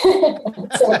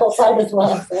 cynical side as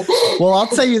well. So. Well, I'll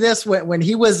tell you this: when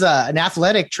he was an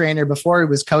athletic trainer before he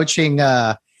was coaching,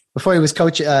 you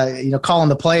know, calling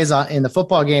the plays in the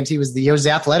football games, he was the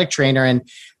athletic trainer. And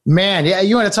man, yeah,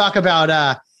 you want to talk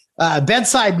about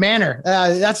bedside manner?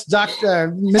 That's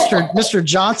Mr.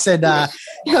 Johnson.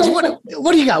 He goes,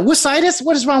 what do you got? Wussitis?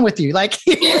 What is wrong with you? Like.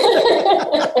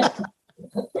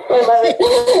 I love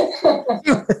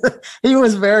it. He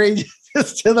was very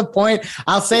just to the point.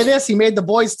 I'll say this: he made the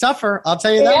boys tougher. I'll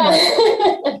tell you that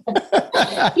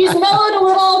much. He's mellowed a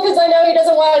little because I know he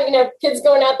doesn't want, you know, kids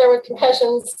going out there with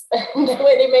concussions the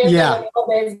way they may have done in the old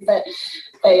days. But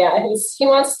yeah, he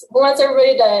wants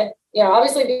everybody to, you know,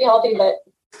 obviously be healthy, but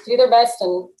do their best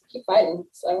and keep fighting.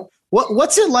 So.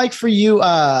 What's it like for you?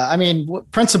 I mean,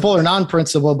 principal or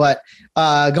non-principal, but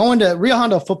going to Rio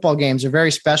Hondo football games are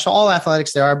very special. All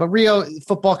athletics there are, but Rio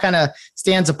football kind of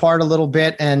stands apart a little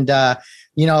bit. And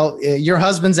your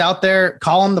husband's out there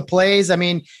calling the plays. I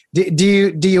mean,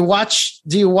 do you watch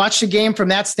the game from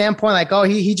that standpoint? Like, oh,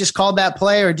 he just called that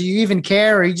play, or do you even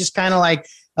care, or you just kind of like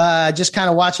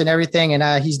watching everything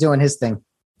and he's doing his thing?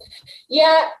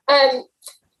 Yeah.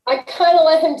 I kind of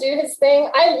let him do his thing.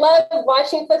 I love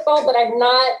watching football, but I'm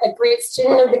not a great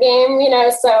student of the game,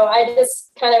 so I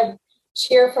just kind of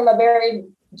cheer from a very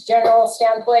general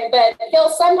standpoint. But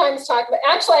he'll sometimes talk about,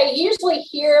 actually, I usually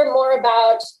hear more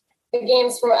about the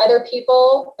games from other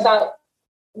people, about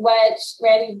what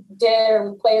Randy did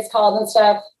or plays called and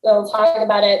stuff. They'll talk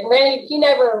about it. Randy, he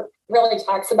never really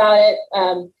talks about it.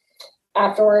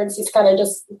 Afterwards, he's kind of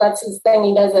just, that's his thing.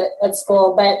 He does it at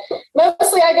school, but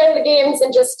mostly I go to the games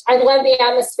and I love the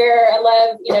atmosphere. I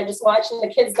love, just watching the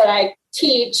kids that I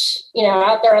teach,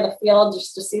 out there on the field,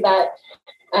 just to see that,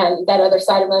 that other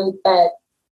side of them. But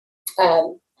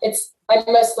I'm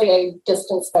mostly a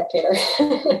distant spectator.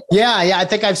 Yeah. I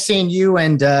think I've seen you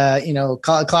and,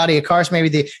 Claudia Kars, maybe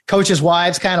the coaches'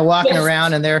 wives kind of walking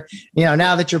around, and they're,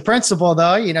 now that you're principal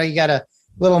though, you got a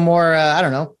little more, I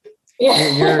don't know.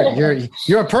 Yeah.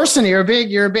 You're a person. You're a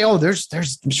big. Oh, there's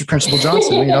Mr. Principal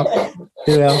Johnson. A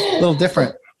little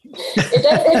different.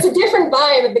 It's a different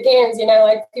vibe at the games.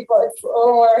 Like people, it's a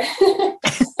little more.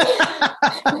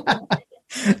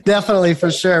 Definitely, for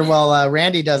sure. Well,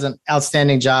 Randy does an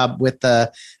outstanding job with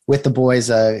the boys,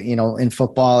 in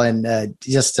football, and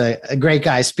just a great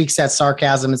guy. Speaks that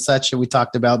sarcasm and such that we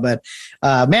talked about. But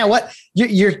man, what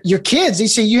your kids? You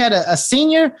see, you had a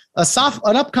senior,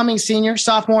 an upcoming senior,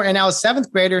 sophomore, and now a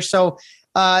seventh grader. So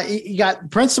you got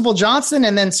Principal Johnson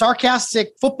and then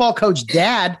sarcastic football coach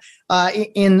Dad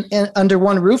in under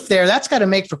one roof there. That's got to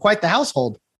make for quite the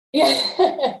household. Yeah.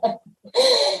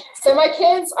 So my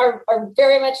kids are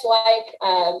very much like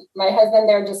my husband.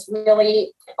 They're just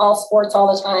really all sports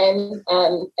all the time.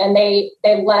 And they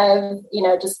love,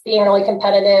 just being really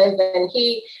competitive. And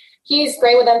he's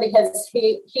great with them because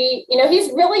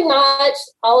he's really not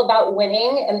all about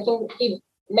winning. And he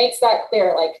makes that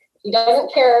clear. Like, he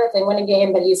doesn't care if they win a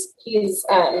game, but he's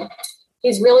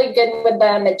really good with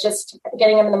them at just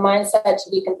getting them in the mindset to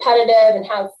be competitive and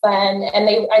have fun. And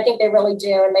I think they really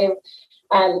do.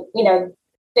 And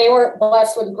they weren't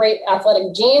blessed with great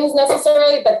athletic genes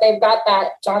necessarily, but they've got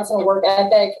that Johnson work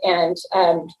ethic, and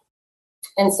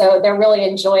so they're really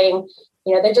enjoying.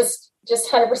 They're just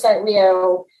 100%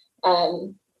 Rio.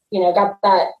 Got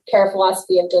that care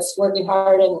philosophy of just working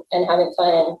hard and having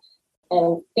fun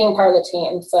and being part of the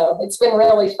team. So it's been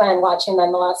really fun watching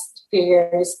them the last few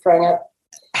years growing up.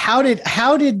 How did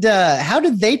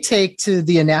they take to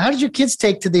how did your kids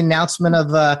take to the announcement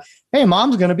of hey,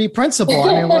 Mom's going to be principal?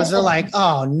 I mean, was it like,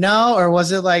 oh no, or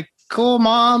was it like, cool,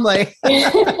 Mom? Like, yeah,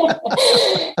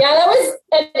 that was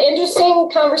an interesting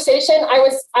conversation. I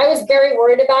was very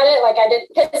worried about it. Like,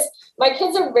 because my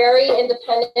kids are very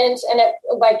independent, and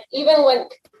even when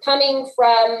coming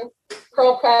from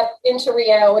Pearl Prep into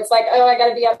Rio, it's like, oh, I got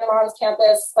to be on Mom's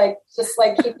campus, like, just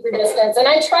like keep your distance. And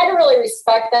I try to really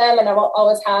respect them, and I will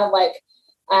always have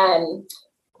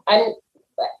I'm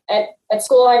at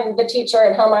school, I'm the teacher,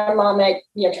 and home I'm Mom. And I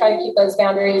try to keep those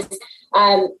boundaries.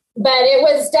 But it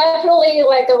was definitely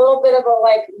like a little bit of a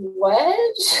like,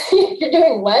 what? You're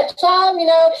doing what, Tom?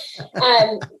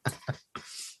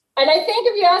 And I think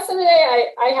if you ask them today,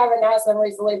 I haven't asked them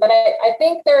recently, but I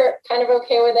think they're kind of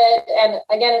okay with it. And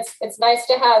again, it's nice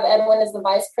to have Edwin as the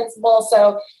vice principal.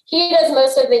 So he does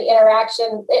most of the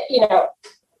interaction.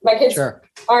 My kids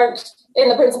aren't in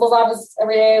the principal's office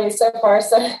every day, at least so far.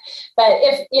 So, but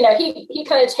if, he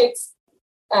kind of takes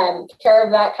care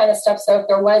of that kind of stuff. So if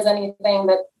there was anything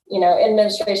that,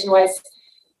 administration wise,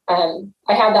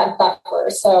 I have that buffer.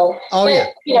 So,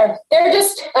 they're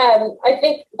just, I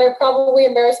think they're probably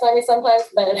embarrassed by me sometimes,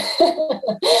 but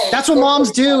that's what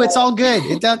moms do. It's all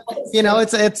good.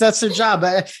 That's their job.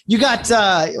 You got,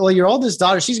 your oldest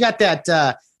daughter, she's got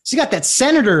that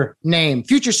senator name,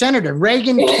 future senator,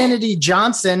 Reagan Kennedy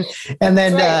Johnson. And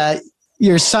then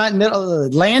your son,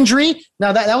 Landry.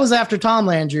 Now that was after Tom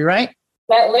Landry, right?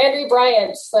 That Landry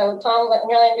Bryant. So Tom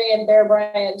Landry and Bear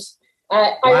Bryant.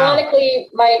 Ironically,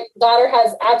 my daughter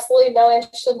has absolutely no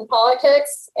interest in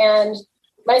politics, and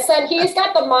my son, he's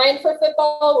got the mind for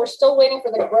football. We're still waiting for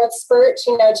the growth spurt,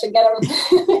 to get him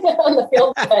on the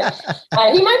field.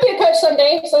 But he might be a coach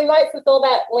someday, so he might fulfill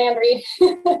that Landry.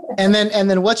 and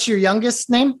then, what's your youngest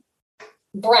name?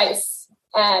 Bryce.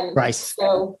 Bryce.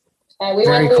 So we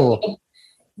Very went cool.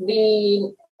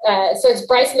 The so it's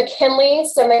Bryce McKinley.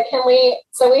 So we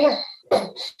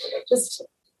just,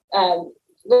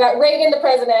 we got Reagan, the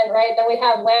president, right? Then we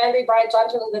have Landry Bryant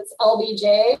Johnson, that's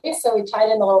LBJ. So we tied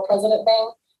in the little president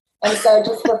thing. And so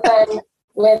just for fun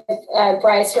with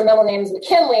Bryce, her middle name is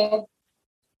McKinley.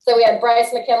 So we had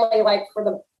Bryce McKinley, like for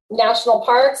the national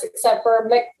parks, except for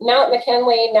Mount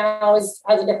McKinley now has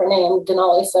a different name,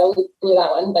 Denali. So we blew that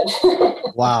one. But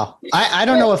wow. I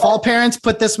don't know if all parents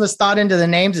put this much thought into the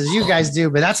names as you guys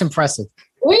do, but that's impressive.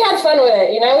 We had fun with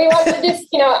it. We wanted to just,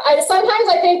 sometimes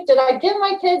I think, did I give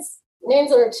my kids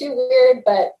names that are too weird,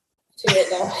 but too late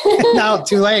now. No,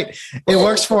 too late. It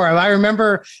works for him. I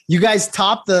remember you guys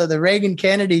topped the Reagan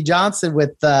Kennedy Johnson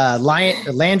with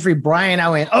Landry Bryant. I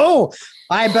went, oh,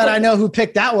 I bet I know who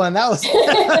picked that one. That was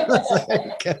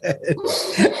good.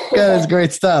 That's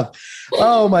great stuff.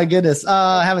 Oh my goodness.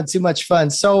 Having too much fun.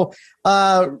 So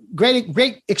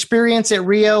great experience at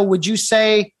Rio. Would you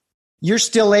say you're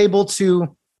still able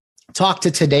to talk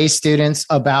to today's students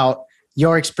about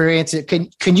your experience?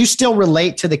 Can you still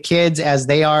relate to the kids as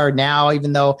they are now,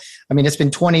 even though, it's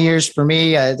been 20 years for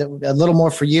me, a little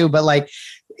more for you, but like,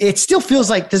 it still feels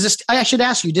like, I should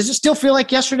ask you, does it still feel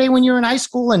like yesterday when you were in high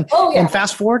school and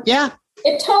fast forward? Yeah,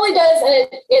 it totally does. And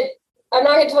I'm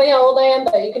not going to tell you how old I am,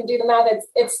 but you can do the math.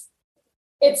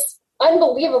 It's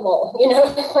unbelievable. I'm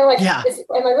like,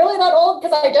 am I really that old?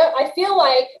 Because I feel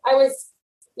like I was,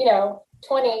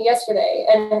 20 yesterday.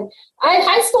 And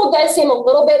high school does seem a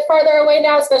little bit farther away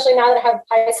now, especially now that I have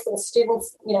high school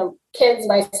students, kids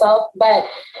myself. But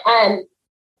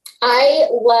I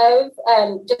love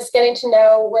just getting to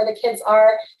know where the kids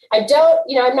are. I'm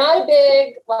not a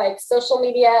big social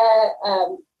media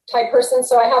type person,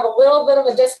 so I have a little bit of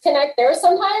a disconnect there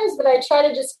sometimes, but I try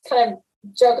to just kind of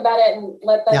joke about it and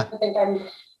let them think I'm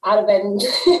out of it.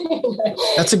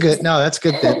 That's good. That's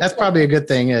probably a good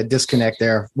thing. Disconnect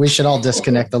there. We should all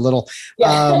disconnect a little.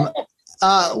 Yeah.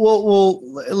 Well,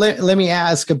 let me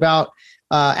ask about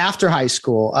after high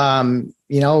school.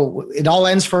 It all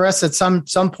ends for us at some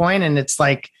point, and it's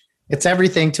like it's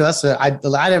everything to us.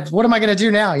 What am I going to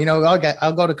do now?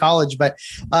 I'll go to college. But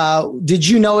did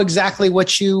you know exactly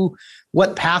what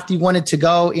path you wanted to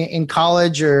go in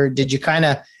college, or did you kind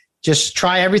of just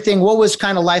try everything? What was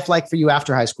kind of life like for you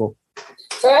after high school?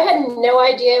 So I had no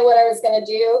idea what I was going to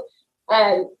do.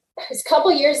 It was a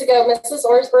couple years ago, Mrs.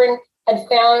 Orsburn had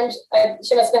found,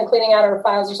 she must have been cleaning out her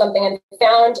files or something, and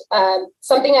found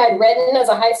something I'd written as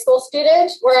a high school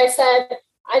student where I said,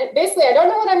 I don't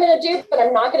know what I'm going to do, but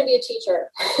I'm not going to be a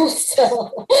teacher.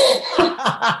 So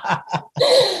that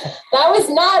was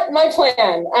not my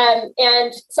plan.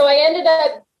 And so I ended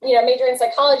up, majoring in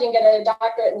psychology and getting a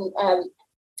doctorate in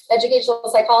educational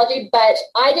psychology, but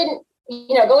I didn't,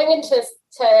 going into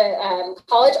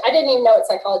college, I didn't even know what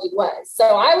psychology was. So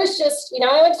I was just,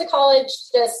 I went to college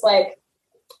just like,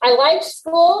 I liked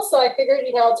school. So I figured,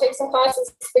 I'll take some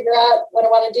classes, figure out what I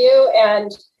want to do, and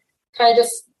kind of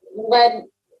just led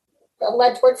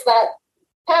towards that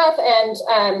path, and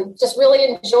just really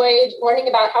enjoyed learning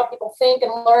about how people think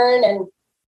and learn, and,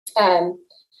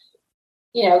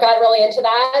 got really into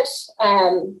that.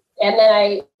 And then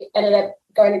I ended up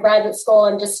going to graduate school,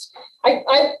 and just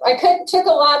took a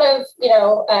lot of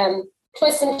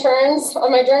twists and turns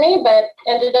on my journey, but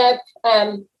ended up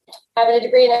having a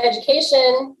degree in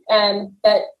education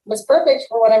that was perfect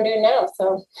for what I'm doing now.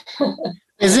 So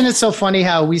isn't it so funny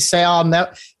how we say, I don't know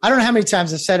how many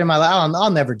times I've said in my life,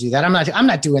 I'll never do that. I'm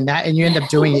not doing that. And you end up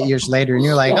doing it years later, and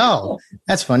you're like, oh,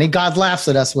 that's funny. God laughs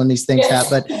at us when these things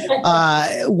happen.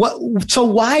 But so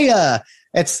why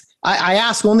I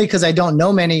ask only because I don't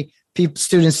know many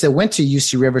students that went to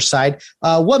UC Riverside.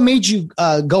 What made you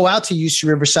go out to UC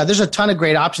Riverside? There's a ton of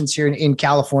great options here in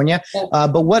California,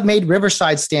 but what made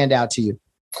Riverside stand out to you?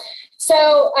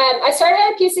 So I started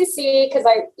at PCC because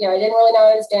I didn't really know what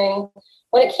I was doing.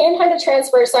 When it came time to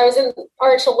transfer, so I was in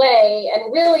RHLA,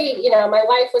 and really, my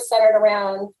life was centered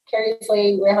around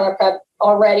Carey-Lee, Rihanna Prep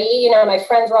already. My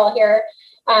friends were all here.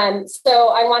 So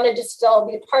I wanted to still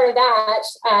be a part of that.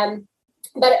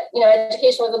 But,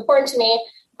 education was important to me.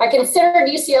 I considered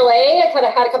UCLA. I kind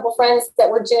of had a couple friends that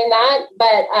were doing that,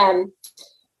 but,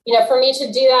 for me to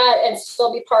do that and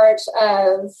still be part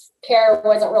of CARE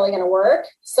wasn't really going to work.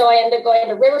 So I ended up going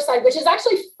to Riverside, which is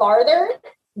actually farther,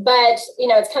 but,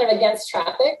 it's kind of against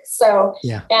traffic. So,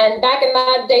 and back in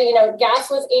that day, gas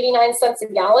was 89 cents a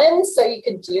gallon. So you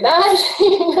could do that,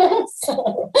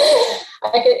 So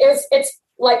it's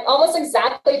like almost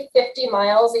exactly 50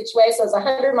 miles each way. So it's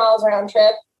 100 miles round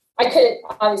trip. I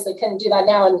couldn't do that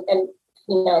now and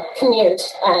commute.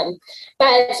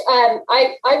 But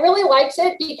I really liked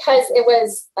it because it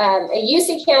was a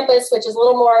UC campus, which is a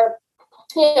little more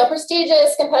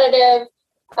prestigious, competitive,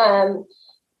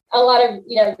 a lot of,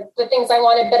 the things I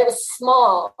wanted, but it was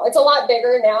small. It's a lot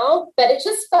bigger now, but it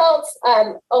just felt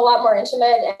a lot more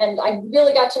intimate. And I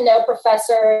really got to know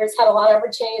professors, had a lot of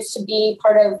opportunities to be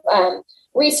part of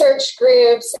research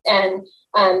groups. And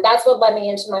that's what led me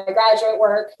into my graduate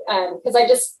work, because I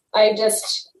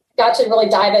just got to really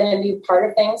dive in and be part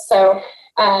of things. So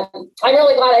I'm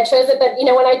really glad I chose it. But,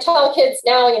 when I tell kids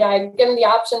now, I give them the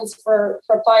options for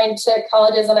applying to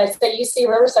colleges, and I say UC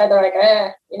Riverside, they're like,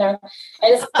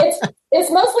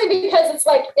 it's mostly because it's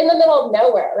like in the middle of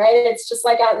nowhere, right? It's just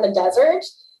like out in the desert.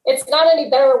 It's not any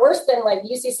better or worse than like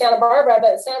UC Santa Barbara,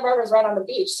 but Santa Barbara is right on the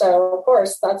beach. So of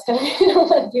course that's going to be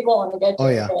what people want to get to. Oh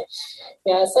yeah. But,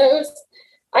 yeah. So it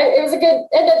was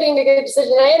ended up being a good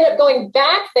decision. I ended up going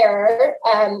back there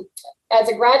as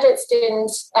a graduate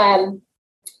student,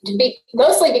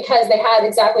 mostly because they had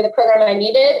exactly the program I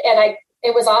needed, and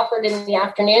it was offered in the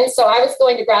afternoon. So I was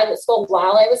going to graduate school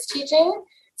while I was teaching.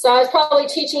 So I was probably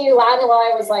teaching you Latin while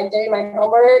I was like doing my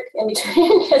homework in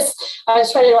between, because I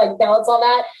was trying to like balance all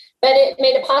that. But it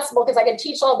made it possible because I could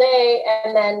teach all day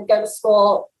and then go to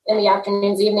school in the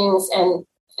afternoons, evenings, and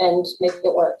make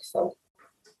it work. So.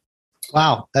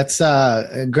 Wow, that's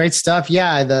great stuff.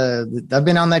 Yeah, I've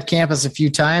been on that campus a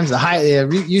few times. The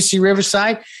UC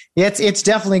Riverside, it's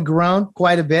definitely grown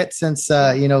quite a bit since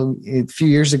a few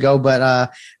years ago. But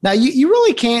now you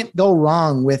really can't go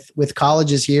wrong with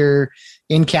colleges here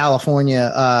in California,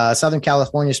 Southern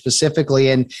California specifically.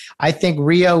 And I think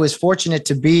Rio is fortunate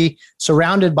to be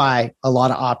surrounded by a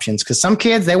lot of options, because some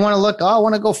kids, they want to I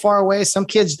want to go far away. Some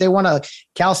kids, they want a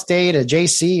Cal State, a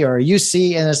JC, or a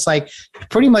UC. And it's like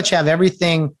pretty much have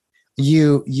everything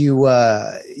you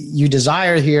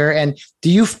desire here. And do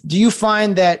you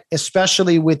find that,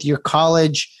 especially with your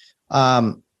college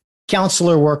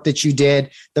counselor work that you did,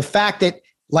 the fact that,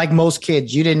 like most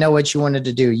kids, you didn't know what you wanted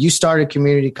to do. You started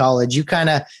community college. You kind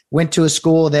of went to a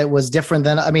school that was different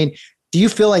do you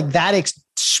feel like that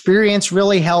experience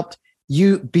really helped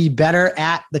you be better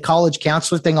at the college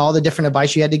counselor thing, all the different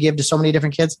advice you had to give to so many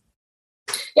different kids?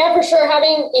 Yeah, for sure.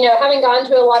 Having gone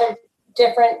to a lot of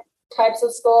different types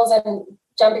of schools and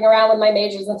jumping around with my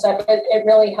majors and stuff, it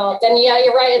really helped. And yeah,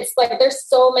 you're right. It's like, there's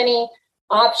so many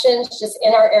options just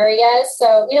in our area.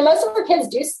 So, most of our kids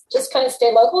do just kind of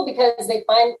stay local because they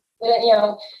find,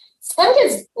 some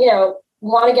kids,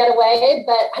 want to get away,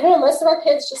 but I don't know, most of our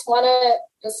kids just want to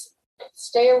just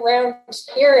stay around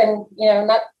here and,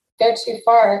 not go too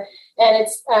far. And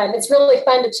it's really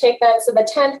fun to take them. So the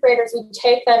 10th graders, we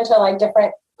take them to like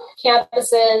different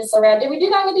campuses around. Did we do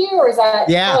that with you, or is that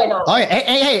probably not? Oh,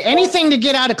 hey, anything to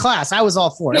get out of class. I was all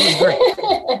for it. It was great.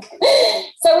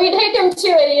 So we take them to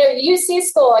a UC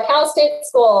school, a Cal State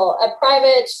school, a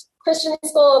private Christian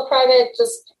school, a private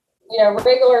just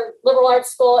regular liberal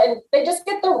arts school, and they just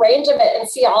get the range of it and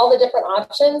see all the different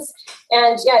options.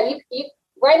 And yeah, you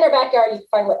right in their backyard, you can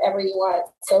find whatever you want.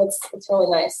 So it's really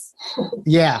nice.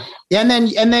 Yeah. And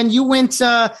then you went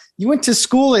to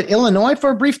school at Illinois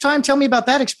for a brief time. Tell me about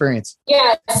that experience.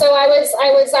 Yeah. So I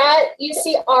was at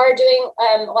UCR doing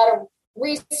a lot of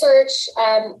research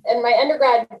in my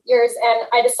undergrad years, and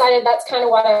I decided that's kind of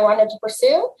what I wanted to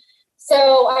pursue.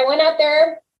 So I went out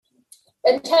there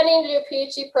intending to do a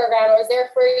PhD program. I was there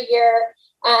for a year.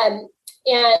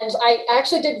 And I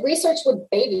actually did research with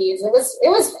babies. It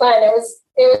was fun. It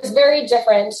was very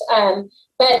different.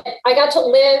 But I got to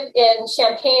live in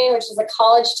Champaign, which is a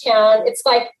college town. It's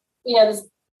like, this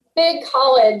big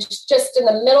college just in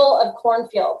the middle of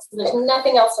cornfields. There's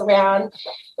nothing else around.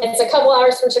 It's a couple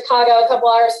hours from Chicago, a couple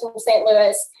hours from St.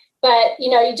 Louis. But,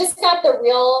 you just got the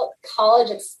real college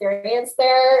experience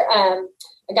there.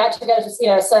 I got to go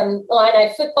to, some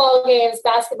Illini football games,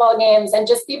 basketball games, and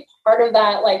just be part of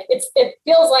that. Like it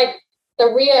feels like the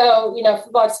Rio,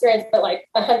 football experience, but like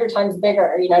 100 times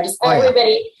bigger, just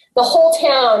everybody, the whole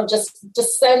town just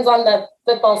descends on the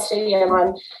football stadium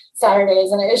on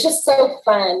Saturdays. And it was just so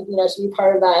fun, to be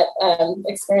part of that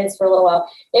experience for a little while.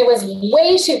 It was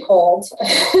way too cold.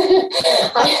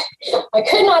 I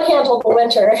could not handle the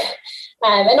winter.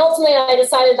 And ultimately I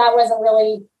decided that wasn't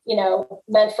really,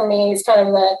 meant for me. It's kind of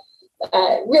the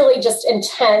really just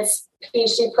intense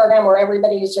PhD program where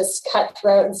everybody's just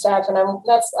cutthroat and stuff. And I'm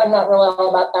not really all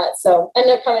about that. So I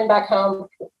ended up coming back home,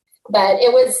 but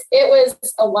it was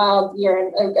a wild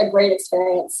year and a great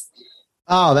experience.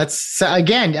 Oh, that's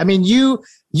again,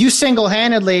 you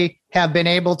single-handedly have been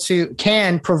able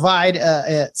can provide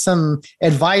some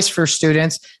advice for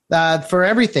students for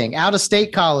everything.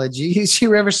 Out-of-state college, UC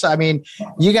Riverside.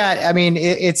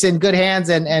 It's in good hands.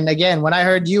 And again, when I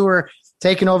heard you were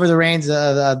taking over the reins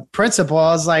of the principal,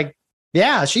 I was like,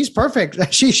 Yeah, she's perfect.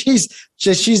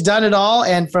 She's done it all,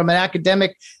 and from an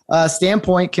academic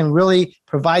standpoint, can really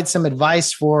provide some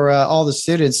advice for all the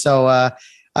students. So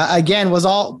again, was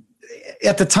all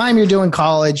at the time you're doing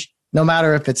college, no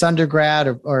matter if it's undergrad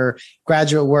or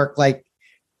graduate work, like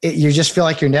you just feel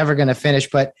like you're never going to finish.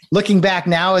 But looking back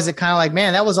now, is it kind of like,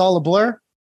 man, that was all a blur?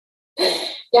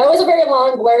 Yeah, it was a very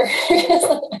long blur.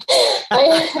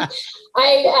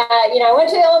 I went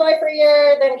to Illinois for a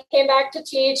year, then came back to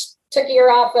teach, took a year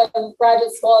off of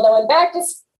graduate school, then went back to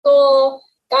school,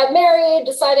 got married,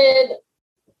 decided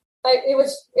it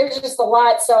was just a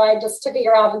lot. So I just took a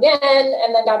year off again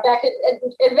and then got back.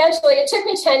 Eventually, it took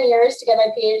me 10 years to get my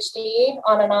PhD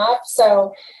on and off.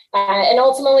 So, and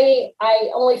ultimately I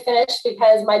only finished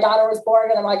because my daughter was born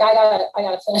and I'm like, I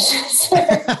gotta finish this.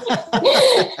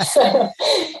 So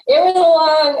it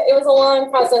was a long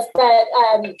process, but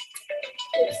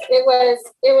it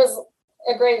was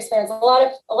a great experience. A lot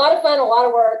of fun, a lot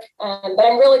of work. But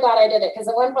I'm really glad I did it because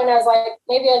at one point I was like,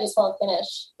 maybe I just won't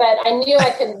finish. But I knew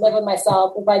I couldn't live with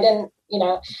myself if I didn't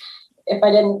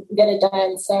get it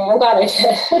done. So I'm glad I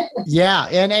did. Yeah,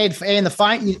 and in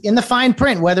the fine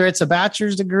print, whether it's a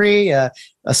bachelor's degree,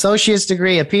 associate's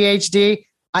degree, a PhD.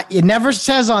 It never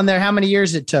says on there how many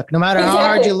years it took. No matter how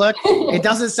hard you look, it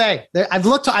doesn't say. I've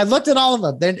looked at all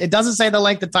of them. It doesn't say the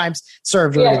length of time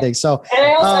served or anything. So, and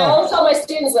I also tell my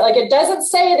students that, like, it doesn't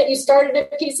say that you started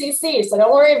at PCC, so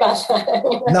don't worry about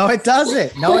that. No, it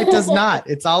doesn't. No, it does not.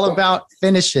 It's all about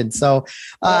finishing. So,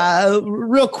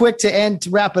 real quick to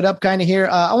wrap it up, kind of here.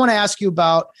 I want to ask you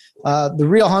about the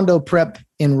Rio Hondo Prep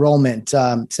enrollment,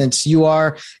 since you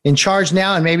are in charge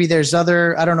now, and maybe there's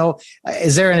other, I don't know,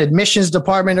 is there an admissions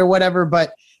department or whatever,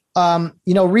 but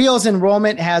Rio's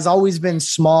enrollment has always been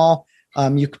small.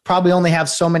 You could probably only have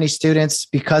so many students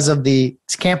because of the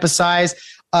campus size.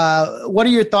 What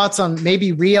are your thoughts on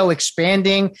maybe Rio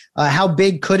expanding? How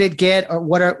big could it get, or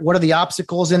what are the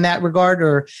obstacles in that regard?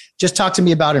 Or just talk to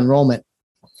me about enrollment.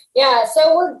 Yeah,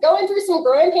 so we're going through some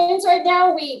growing pains right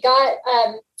now. We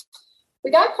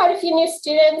got quite a few new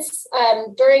students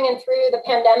during and through the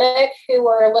pandemic who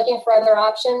were looking for other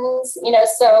options,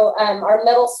 so our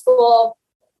middle school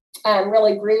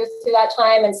really grew through that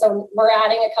time. And so we're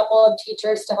adding a couple of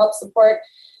teachers to help support,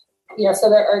 so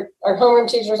that our homeroom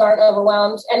teachers aren't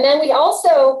overwhelmed. And then we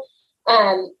also,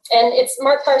 and it's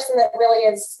Mark Carson that really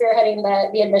is spearheading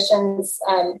the admissions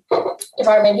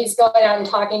department. He's going out and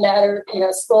talking to other,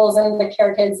 schools and the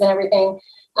care kids and everything.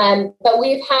 But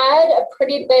we've had a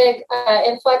pretty big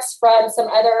influx from some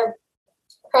other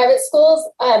private schools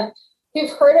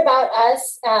who've heard about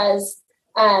us as,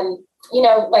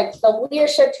 like the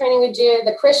leadership training we do,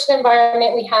 the Christian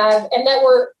environment we have, and that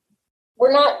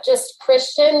we're not just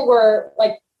Christian, we're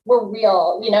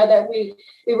real, that we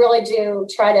really do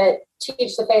try to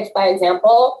teach the faith by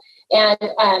example. And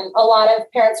a lot of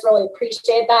parents really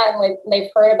appreciate that. And they've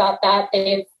heard about that.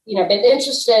 They've, been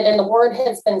interested, and the word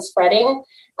has been spreading.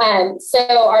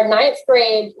 So our 9th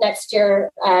grade next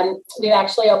year, we've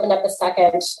actually opened up a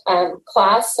second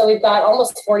class. So we've got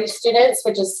almost 40 students,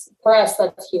 which is, for us,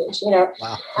 that's huge,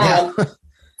 Wow. Yeah.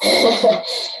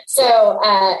 So,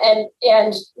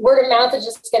 and word of mouth is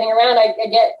just getting around. I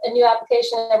get a new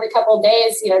application every couple of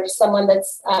days, just someone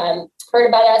that's heard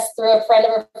about us through a friend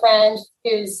of a friend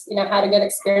who's, had a good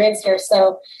experience here.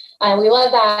 So we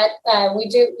love that. We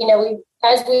do,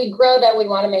 as we grow that, we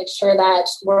want to make sure that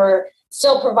we're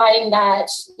still providing that,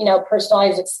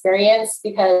 personalized experience,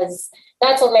 because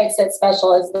that's what makes it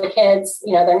special is the kids,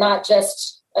 they're not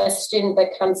just a student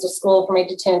that comes to school from 8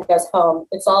 to 10 and goes home.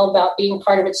 It's all about being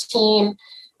part of a team,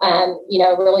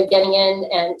 really getting in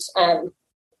and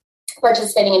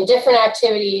participating in different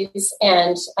activities.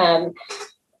 And,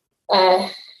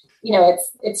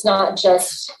 it's not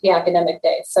just the academic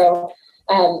day. So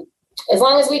as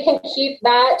long as we can keep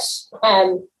that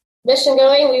mission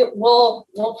going, we'll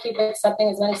keep accepting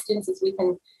as many students as we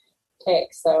can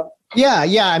take. So yeah.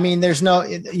 I mean,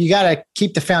 you got to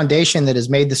keep the foundation that has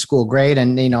made the school great.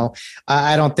 And,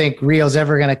 I don't think Rio's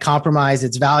ever going to compromise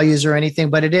its values or anything,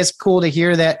 but it is cool to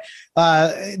hear that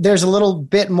there's a little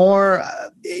bit more,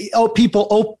 people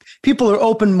are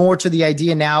open more to the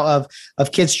idea now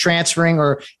of kids transferring,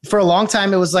 or for a long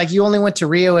time, it was like you only went to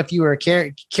Rio if you were a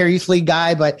care youth league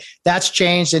guy, but that's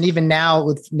changed. And even now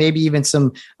with maybe even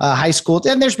some high school,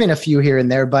 and there's been a few here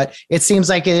and there, but it seems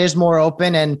like it is more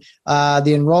open, and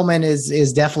the enrollment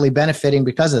is definitely benefiting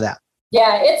because of that.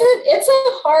 Yeah, it's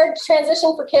a hard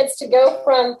transition for kids to go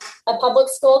from a public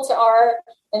school to our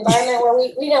environment where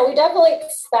we definitely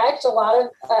expect a lot of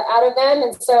out of them.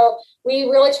 And so we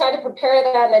really try to prepare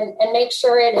them and make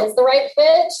sure it is the right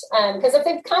fit. Because if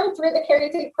they've come through the Care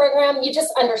Youth program, you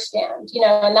just understand,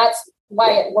 and that's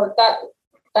why it worked that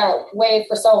way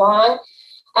for so long.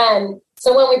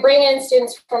 So when we bring in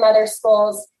students from other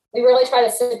schools, we really try to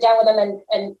sit down with them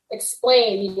and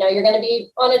explain, you're going to be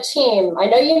on a team. I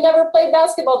know you've never played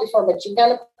basketball before, but you're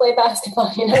going to play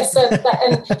basketball, so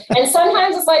and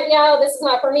sometimes it's like, yeah, this is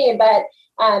not for me, but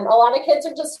a lot of kids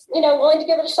are just, willing to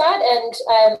give it a shot, and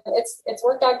it's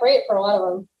worked out great for a lot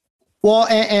of them. Well,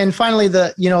 and finally,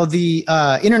 the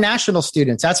international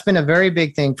students, that's been a very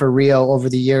big thing for Rio over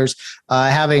the years,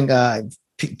 having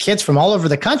kids from all over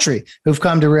the country who've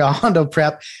come to Rio Hondo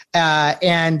Prep.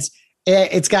 And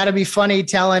it's got to be funny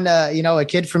telling, a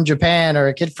kid from Japan or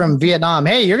a kid from Vietnam,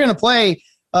 hey, you're going to play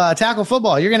tackle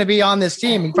football. You're going to be on this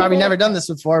team. You've probably never done this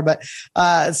before, but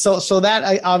so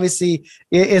that obviously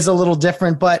is a little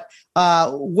different. But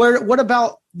what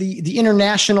about the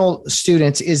international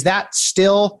students? Is that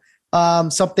still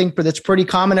something that's pretty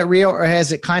common at Rio, or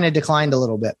has it kind of declined a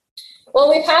little bit? Well,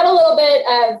 we've had a little bit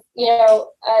of,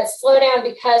 slowdown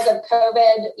because of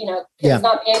COVID, kids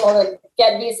not being able to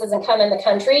get visas and come in the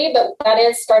country, but that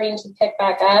is starting to pick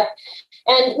back up.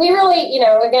 And we really,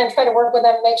 again, try to work with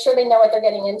them, make sure they know what they're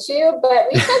getting into. But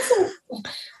we've had some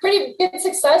pretty good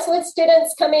success with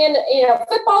students coming in.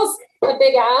 Football's a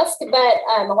big ask, but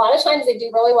a lot of times they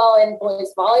do really well in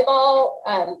boys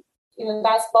volleyball, even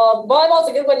basketball. Volleyball is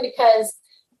a good one because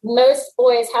most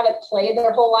boys haven't played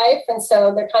their whole life, and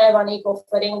so they're kind of on equal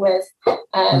footing with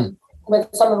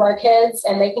some of our kids,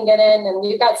 and they can get in. And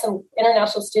we've got some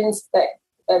international students that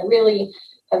really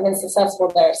have been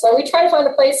successful there. So we try to find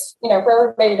a place,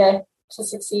 for everybody to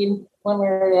succeed one way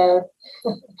or the other.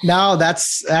 No,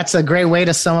 that's a great way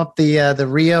to sum up the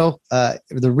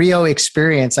Rio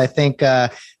experience. I think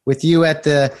with you at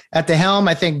the helm,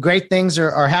 I think great things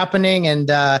are happening, and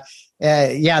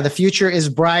the future is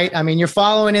bright. I mean, you're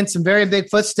following in some very big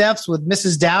footsteps with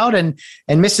Mrs. Dowd and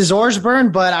Mrs.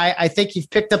 Orsburn, but I think you've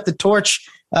picked up the torch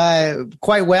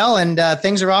quite well, and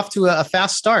things are off to a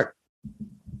fast start.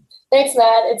 Thanks,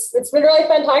 Matt. It's been really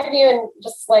fun talking to you and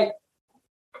just like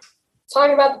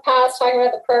talking about the past, talking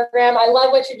about the program. I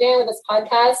love what you're doing with this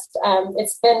podcast.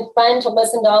 It's been fun to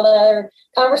listen to all the other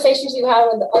conversations you had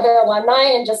with other alumni,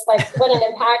 and just like what an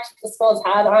impact the school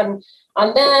has had on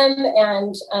them.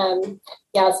 And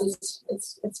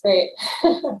it's great.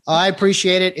 I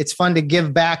appreciate it. It's fun to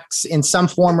give back in some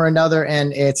form or another,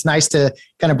 and it's nice to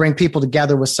kind of bring people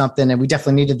together with something. And we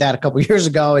definitely needed that a couple of years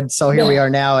ago, and so here we are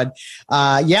now. And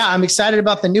I'm excited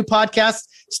about the new podcast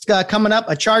coming up,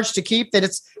 A Charge to Keep. That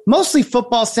it's mostly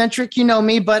football centric,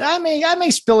 me, but I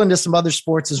may spill into some other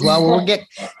sports as well. We'll get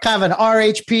kind of an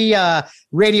RHP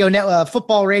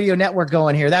football radio network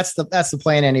going here. That's the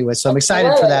plan anyway. So I'm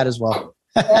excited for that as well.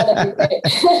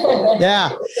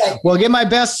 Yeah. Well, give my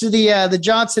best to the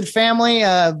Johnson family.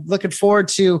 Looking forward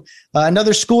to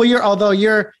another school year, although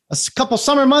you're a couple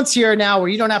summer months here now where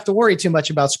you don't have to worry too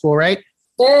much about school, right?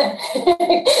 Yeah.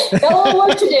 Got more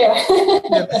work to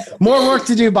do. More work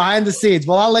to do behind the scenes.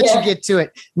 Well, I'll let you get to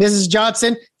it. Mrs.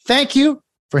 Johnson, thank you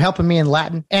for helping me in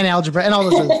Latin and algebra and all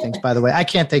those other things, by the way. I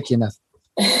can't thank you enough.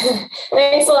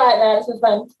 Thanks a lot, man. It's been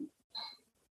fun.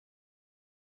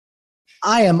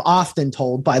 I am often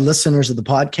told by listeners of the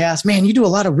podcast, man, you do a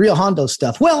lot of Rio Hondo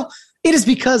stuff. Well, it is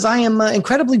because I am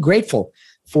incredibly grateful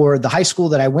for the high school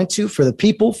that I went to, for the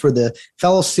people, for the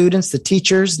fellow students, the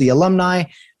teachers, the alumni.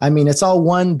 I mean, it's all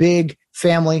one big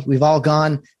family. We've all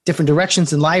gone different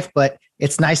directions in life, but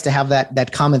it's nice to have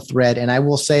that common thread. And I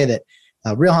will say that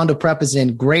Rio Hondo Prep is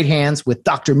in great hands with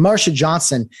Dr. Marcia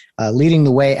Johnson leading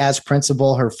the way as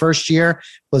principal. Her first year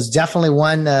was definitely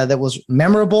one that was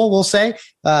memorable, we'll say,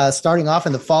 starting off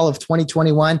in the fall of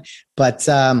 2021. But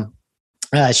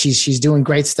she's doing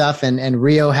great stuff, and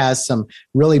Rio has some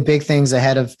really big things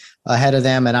ahead of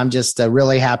them. And I'm just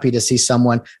really happy to see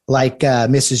someone like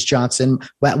Mrs. Johnson.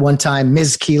 At one time,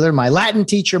 Ms. Keeler, my Latin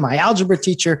teacher, my algebra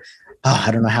teacher. Oh,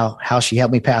 I don't know how she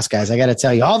helped me pass, guys. I got to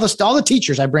tell you, all the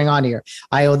teachers I bring on here,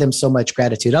 I owe them so much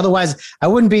gratitude. Otherwise, I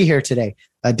wouldn't be here today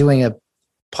doing a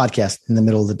podcast in the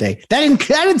middle of the day. That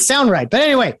didn't sound right. But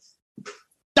anyway,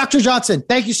 Dr. Johnson,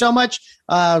 thank you so much.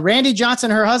 Randy Johnson,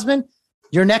 her husband,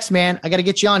 you're next, man. I got to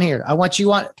get you on here. I want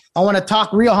to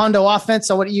talk Rio Hondo offense.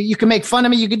 So you can make fun of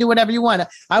me. You can do whatever you want.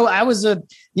 I was a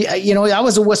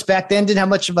wuss back then. Didn't have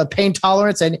much of a pain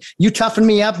tolerance, and you toughened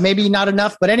me up. Maybe not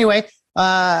enough, but anyway.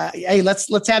 Hey,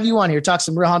 let's have you on here. Talk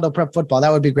some Rio Hondo Prep football.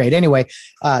 That would be great. Anyway,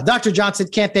 Dr. Johnson,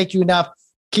 can't thank you enough.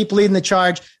 Keep leading the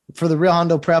charge for the Rio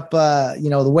Hondo Prep.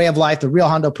 The way of life, the Rio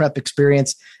Hondo Prep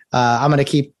experience. I'm going to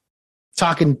keep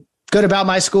talking good about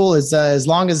my school is as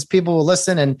long as people will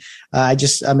listen. And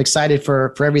I'm excited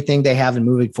for everything they have and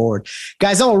moving forward.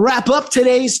 Guys, I'll wrap up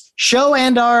today's show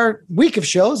and our week of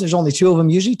shows. There's only 2 of them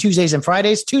usually, Tuesdays and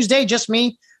Fridays. Tuesday, just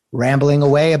me rambling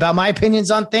away about my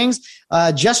opinions on things.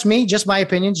 Just me, just my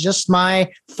opinions, just my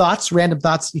thoughts, random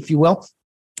thoughts, if you will.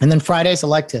 And then Fridays, I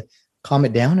like to calm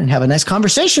it down and have a nice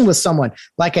conversation with someone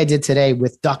like I did today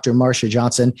with Dr. Marsha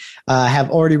Johnson. Have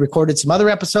already recorded some other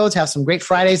episodes, have some great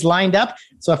Fridays lined up.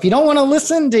 So if you don't want to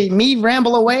listen to me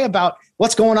ramble away about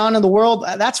what's going on in the world,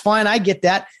 that's fine. I get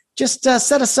that. Just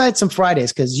set aside some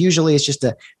Fridays, because usually it's just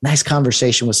a nice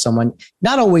conversation with someone,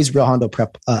 not always Real Hondo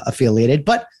Prep affiliated,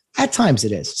 but at times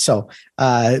it is. So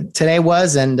today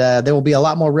was, and there will be a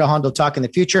lot more Real Hondo talk in the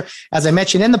future. As I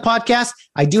mentioned in the podcast,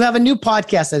 I do have a new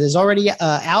podcast that is already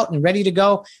out and ready to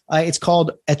go. It's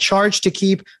called A Charge to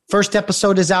Keep. First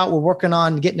episode is out. We're working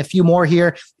on getting a few more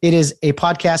here. It is a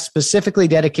podcast specifically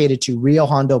dedicated to Real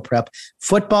Hondo Prep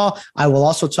football. I will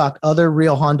also talk other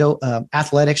Real Hondo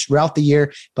athletics throughout the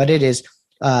year, but it is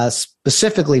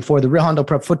specifically for the Real Hondo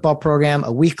Prep football program,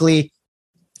 a weekly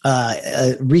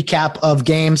a recap of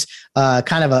games,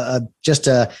 kind of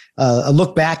a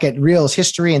look back at Real's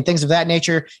history and things of that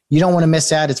nature. You don't want to miss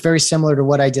that. It's very similar to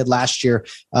what I did last year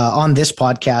on this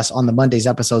podcast on the Mondays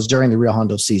episodes during the Real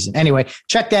Hondo season. Anyway,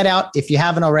 check that out if you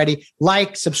haven't already.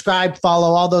 Like, subscribe,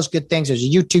 follow, all those good things. There's a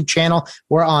YouTube channel.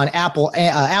 We're on Apple,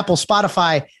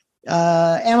 Spotify,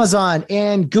 Amazon,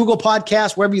 and Google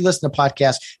Podcasts, wherever you listen to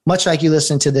podcasts, much like you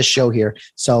listen to this show here.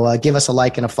 So give us a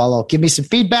like and a follow. Give me some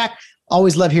feedback.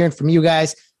 Always love hearing from you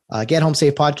guys. Get Home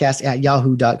Safe Podcast at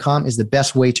yahoo.com is the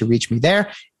best way to reach me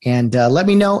there. And let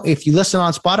me know if you listen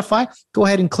on Spotify. Go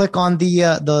ahead and click on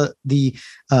the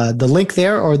link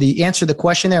there, or the answer the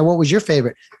question there. What was your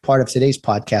favorite part of today's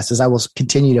podcast? As I will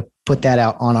continue to put that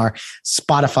out on our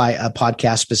Spotify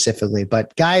podcast specifically.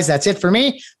 But guys, that's it for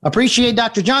me. Appreciate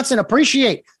Dr. Johnson.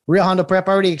 Appreciate Real Hondo Prep.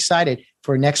 Already excited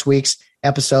for next week's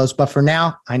episodes. But for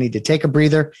now, I need to take a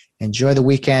breather, enjoy the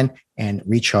weekend, and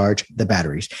recharge the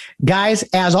batteries. Guys,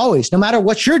 as always, no matter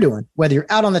what you're doing, whether you're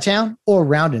out on the town or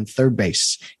around in third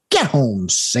base, get home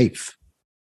safe.